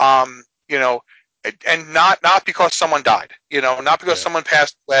 You know, and not because someone died. You know, not because someone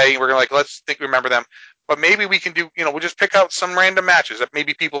passed away. We're gonna, like, let's remember them. But maybe we can do, you know, we'll just pick out some random matches that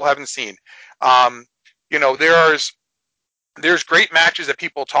maybe people haven't seen. You know, there's great matches that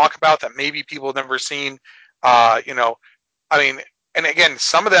people talk about that maybe people have never seen. You know, I mean, and again,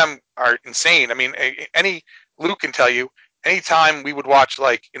 some of them are insane. I mean, Luke can tell you, anytime we would watch,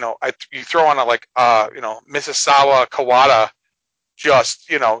 like, you know, you throw on you know, Misasawa Kawada, just,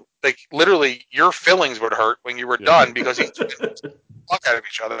 you know, like, literally your fillings would hurt when you were done because he's the fuck out of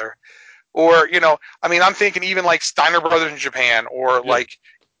each other. Or, you know, I mean, I'm thinking even like Steiner Brothers in Japan, or like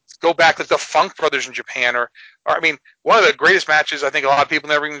go back to the Funk Brothers in Japan, or I mean, one of the greatest matches I think a lot of people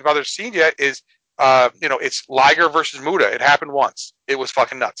never even bothered seen yet is, you know, it's Liger versus Muta. It happened once. It was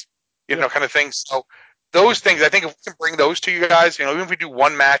fucking nuts, you know, kind of thing. So those things, I think if we can bring those to you guys, you know, even if we do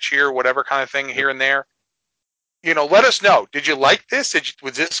one match here, whatever kind of thing here and there, you know, let us know. Did you like this?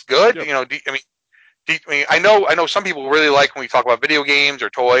 Was this good? You know, I know some people really like when we talk about video games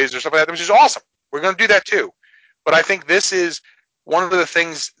or toys or stuff like that, which is awesome. We're going to do that too. But I think this is one of the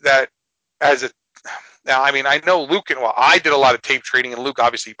things that, now, I mean, I know Luke I did a lot of tape trading, and Luke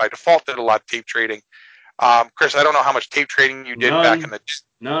obviously by default did a lot of tape trading. Chris, I don't know how much tape trading you did back in the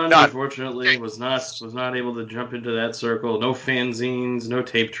None. Unfortunately, was not able to jump into that circle. No fanzines, no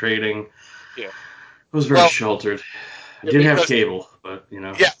tape trading. Yeah, it was very sheltered. I did have cable, but, you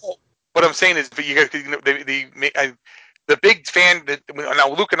know. Yeah, what I'm saying is, but you guys, you know, the big fan that now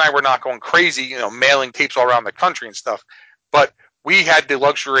Luke and I were not going crazy, you know, mailing tapes all around the country and stuff, but we had the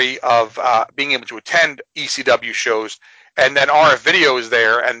luxury of being able to attend ECW shows, and then RF Video is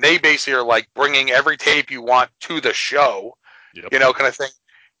there, and they basically are like bringing every tape you want to the show, you know, kind of thing.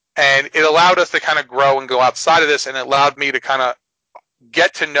 And it allowed us to kind of grow and go outside of this, and it allowed me to kind of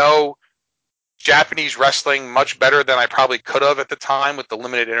get to know Japanese wrestling much better than I probably could have at the time with the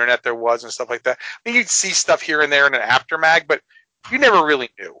limited internet there was and stuff like that. I mean, you'd see stuff here and there in an aftermag, but you never really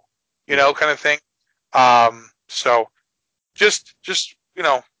knew, you know, kind of thing. So just you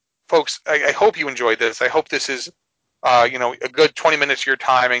know, folks, I hope you enjoyed this. I hope this is, you know, a good 20 minutes of your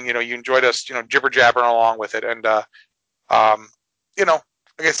time, and, you know, you enjoyed us, you know, jibber jabbering along with it, and you know,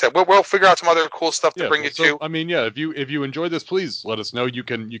 like I said, we'll figure out some other cool stuff to bring you to. I mean, if you enjoyed this, please let us know. You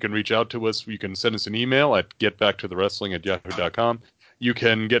can reach out to us. You can send us an email at getbacktotherwrestling@yahoo.com. You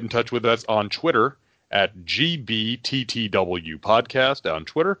can get in touch with us on Twitter at GBTTW Podcast on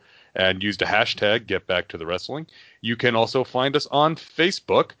Twitter, and use the hashtag GetBackToTheWrestling. You can also find us on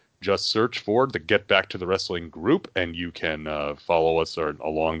Facebook. Just search for the Get Back to the Wrestling group, and you can follow us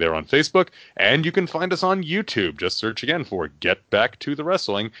along there on Facebook. And you can find us on YouTube. Just search again for Get Back to the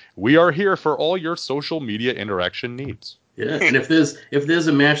Wrestling. We are here for all your social media interaction needs. Yeah, and if there's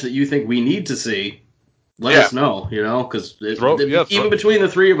a match that you think we need to see, let us know, you know, because even between the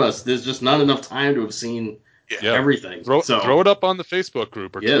three of us, there's just not enough time to have seen everything. Throw it up on the Facebook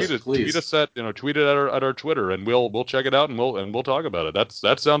group, or tweet us at, you know, tweet it at our Twitter, and we'll check it out, and we'll talk about it.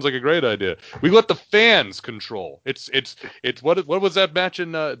 That sounds like a great idea. We let the fans control. It's what was that match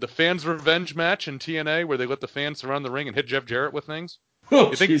in the Fans Revenge match in TNA where they let the fans surround the ring and hit Jeff Jarrett with things?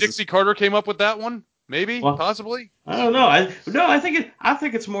 You think Dixie Carter came up with that one? Maybe, possibly. I don't know. I think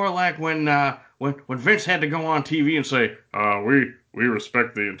it's more like when Vince had to go on TV and say, We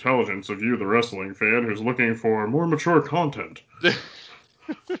respect the intelligence of you, the wrestling fan, who's looking for more mature content. That's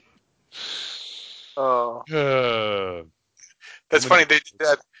funny.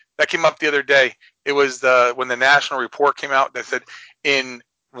 That came up the other day. It was when the national report came out that said within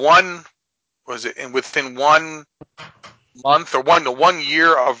 1 month or 1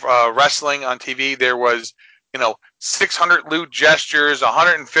 year of wrestling on TV, there was 600 lewd gestures,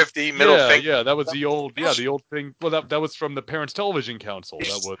 150 middle fingers. Yeah, that was the old thing. Well, that was from the Parents Television Council.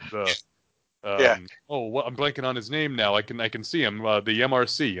 That was I'm blanking on his name now. I can see him, the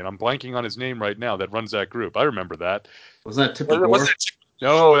MRC, and I'm blanking on his name right now. That runs that group. I remember that. Was that Tipper Gore?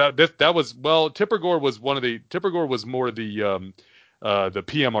 No, that was Tipper Gore was more the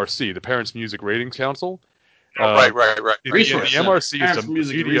PMRC, the Parents Music Ratings Council. Right. The MRC is the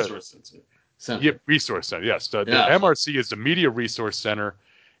Music media Resource Center. Resource Center. Yes, the MRC is the Media Resource Center,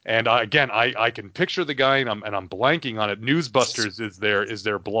 and I can picture the guy, and I'm blanking on it. Newsbusters is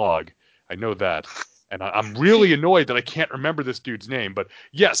their blog. I know that, and I'm really annoyed that I can't remember this dude's name. But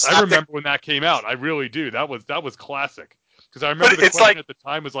yes, I remember when that came out. I really do. That was classic. Because I remember the question at the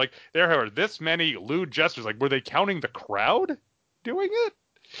time was like, there are this many lewd gestures. Like, were they counting the crowd doing it?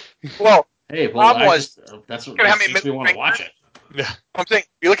 Well, that's what makes me want to watch it. Yeah, I'm saying,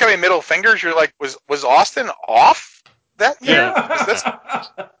 you look at my middle fingers, you're like, was Austin off that year? Yeah.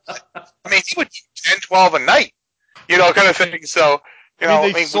 I mean, he would do 10, 12 a night, kind of thing. So,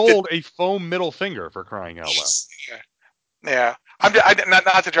 they sold a foam middle finger, for crying out loud. Yeah. Not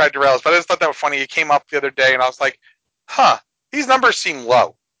to try to derail us, but I just thought that was funny. It came up the other day, and I was like, these numbers seem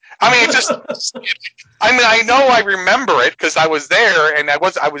low. I mean, I know I remember it because I was there, and I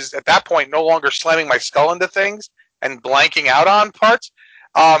was at that point no longer slamming my skull into things and blanking out on parts.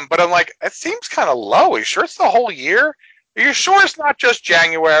 But I'm like, it seems kind of low. Are you sure it's the whole year? Are you sure it's not just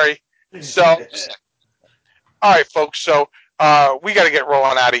January? So, all right, folks. So we got to get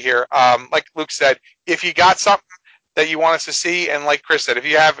rolling out of here. Like Luke said, if you got something that you want us to see, and like Chris said, if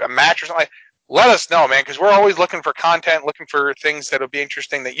you have a match or something, let us know, man, because we're always looking for content, looking for things that'll be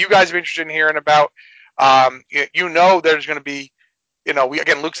interesting that you guys are interested in hearing about. There's going to be,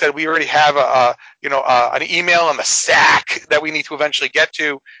 Luke said we already have an email in the sack that we need to eventually get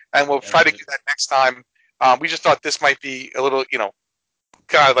to, and we'll try to do that next time. We just thought this might be a little,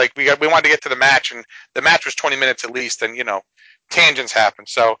 kind of like we wanted to get to the match, and the match was 20 minutes at least, and tangents happen.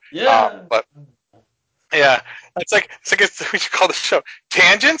 So but yeah, it's like we should call the show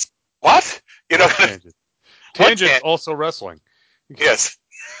Tangents. What? Tangents also wrestling. Yes.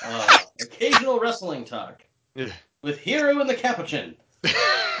 Occasional wrestling talk. Yeah. With Hero and the Capuchin.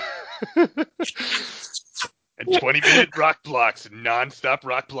 And 20-minute rock blocks, non-stop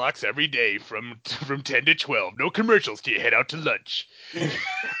rock blocks every day from 10 to 12. No commercials till you head out to lunch.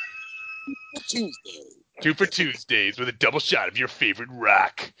 Tuesday. 2 for Tuesdays with a double shot of your favorite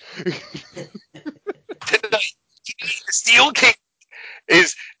rock. Tonight, the Steel King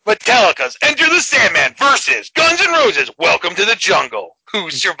is Metallica's Enter the Sandman versus Guns N' Roses. Welcome to the jungle.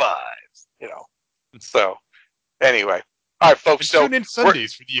 Who survives? So, anyway. All right, folks. So tune in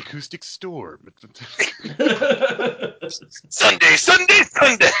Sundays for the Acoustic Storm. Sunday.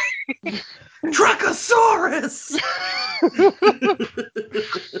 Truckosaurus!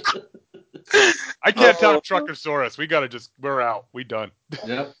 I can't talk Truckosaurus. We're out. We done.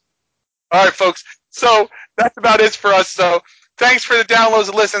 Yep. All right, folks. So that's about it for us. So thanks for the downloads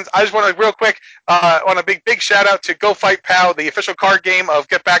and listens. I just want to real quick on a big shout out to Go Fight Pal, the official card game of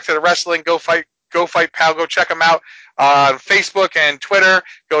Get Back to the Wrestling. Go Fight Pal. Go check them out on Facebook and Twitter.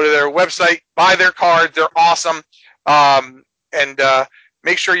 Go to their website, buy their cards. They're awesome. And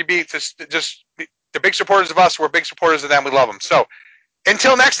make sure you be just the big supporters of us. We're big supporters of them. We love them. So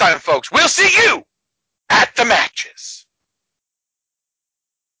until next time, folks, we'll see you at the matches.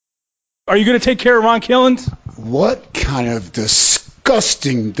 Are you going to take care of Ron Killens? What kind of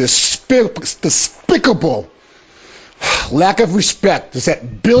disgusting, despicable lack of respect is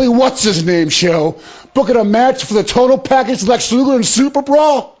that Billy What's-His-Name show booking a match for the total package Lex Luger and Super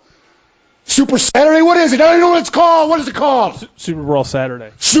Brawl? Super Saturday? What is it? I don't even know what it's called. What is it called? Super Brawl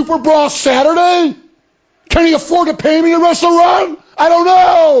Saturday. Super Brawl Saturday? Can he afford to pay me to wrestle Ron? I don't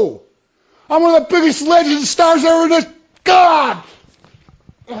know. I'm one of the biggest legends and stars ever in this. God!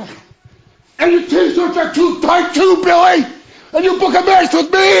 And your t-shirts are too tight too, Billy! And you book a match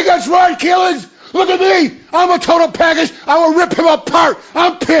with me against Ron Killens? Look at me! I'm a total package! I will rip him apart!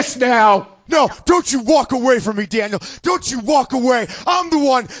 I'm pissed now! No, don't you walk away from me, Daniel. Don't you walk away. I'm the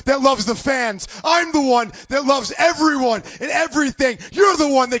one that loves the fans. I'm the one that loves everyone and everything. You're the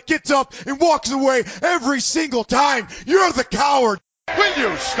one that gets up and walks away every single time. You're the coward. Will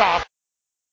you stop?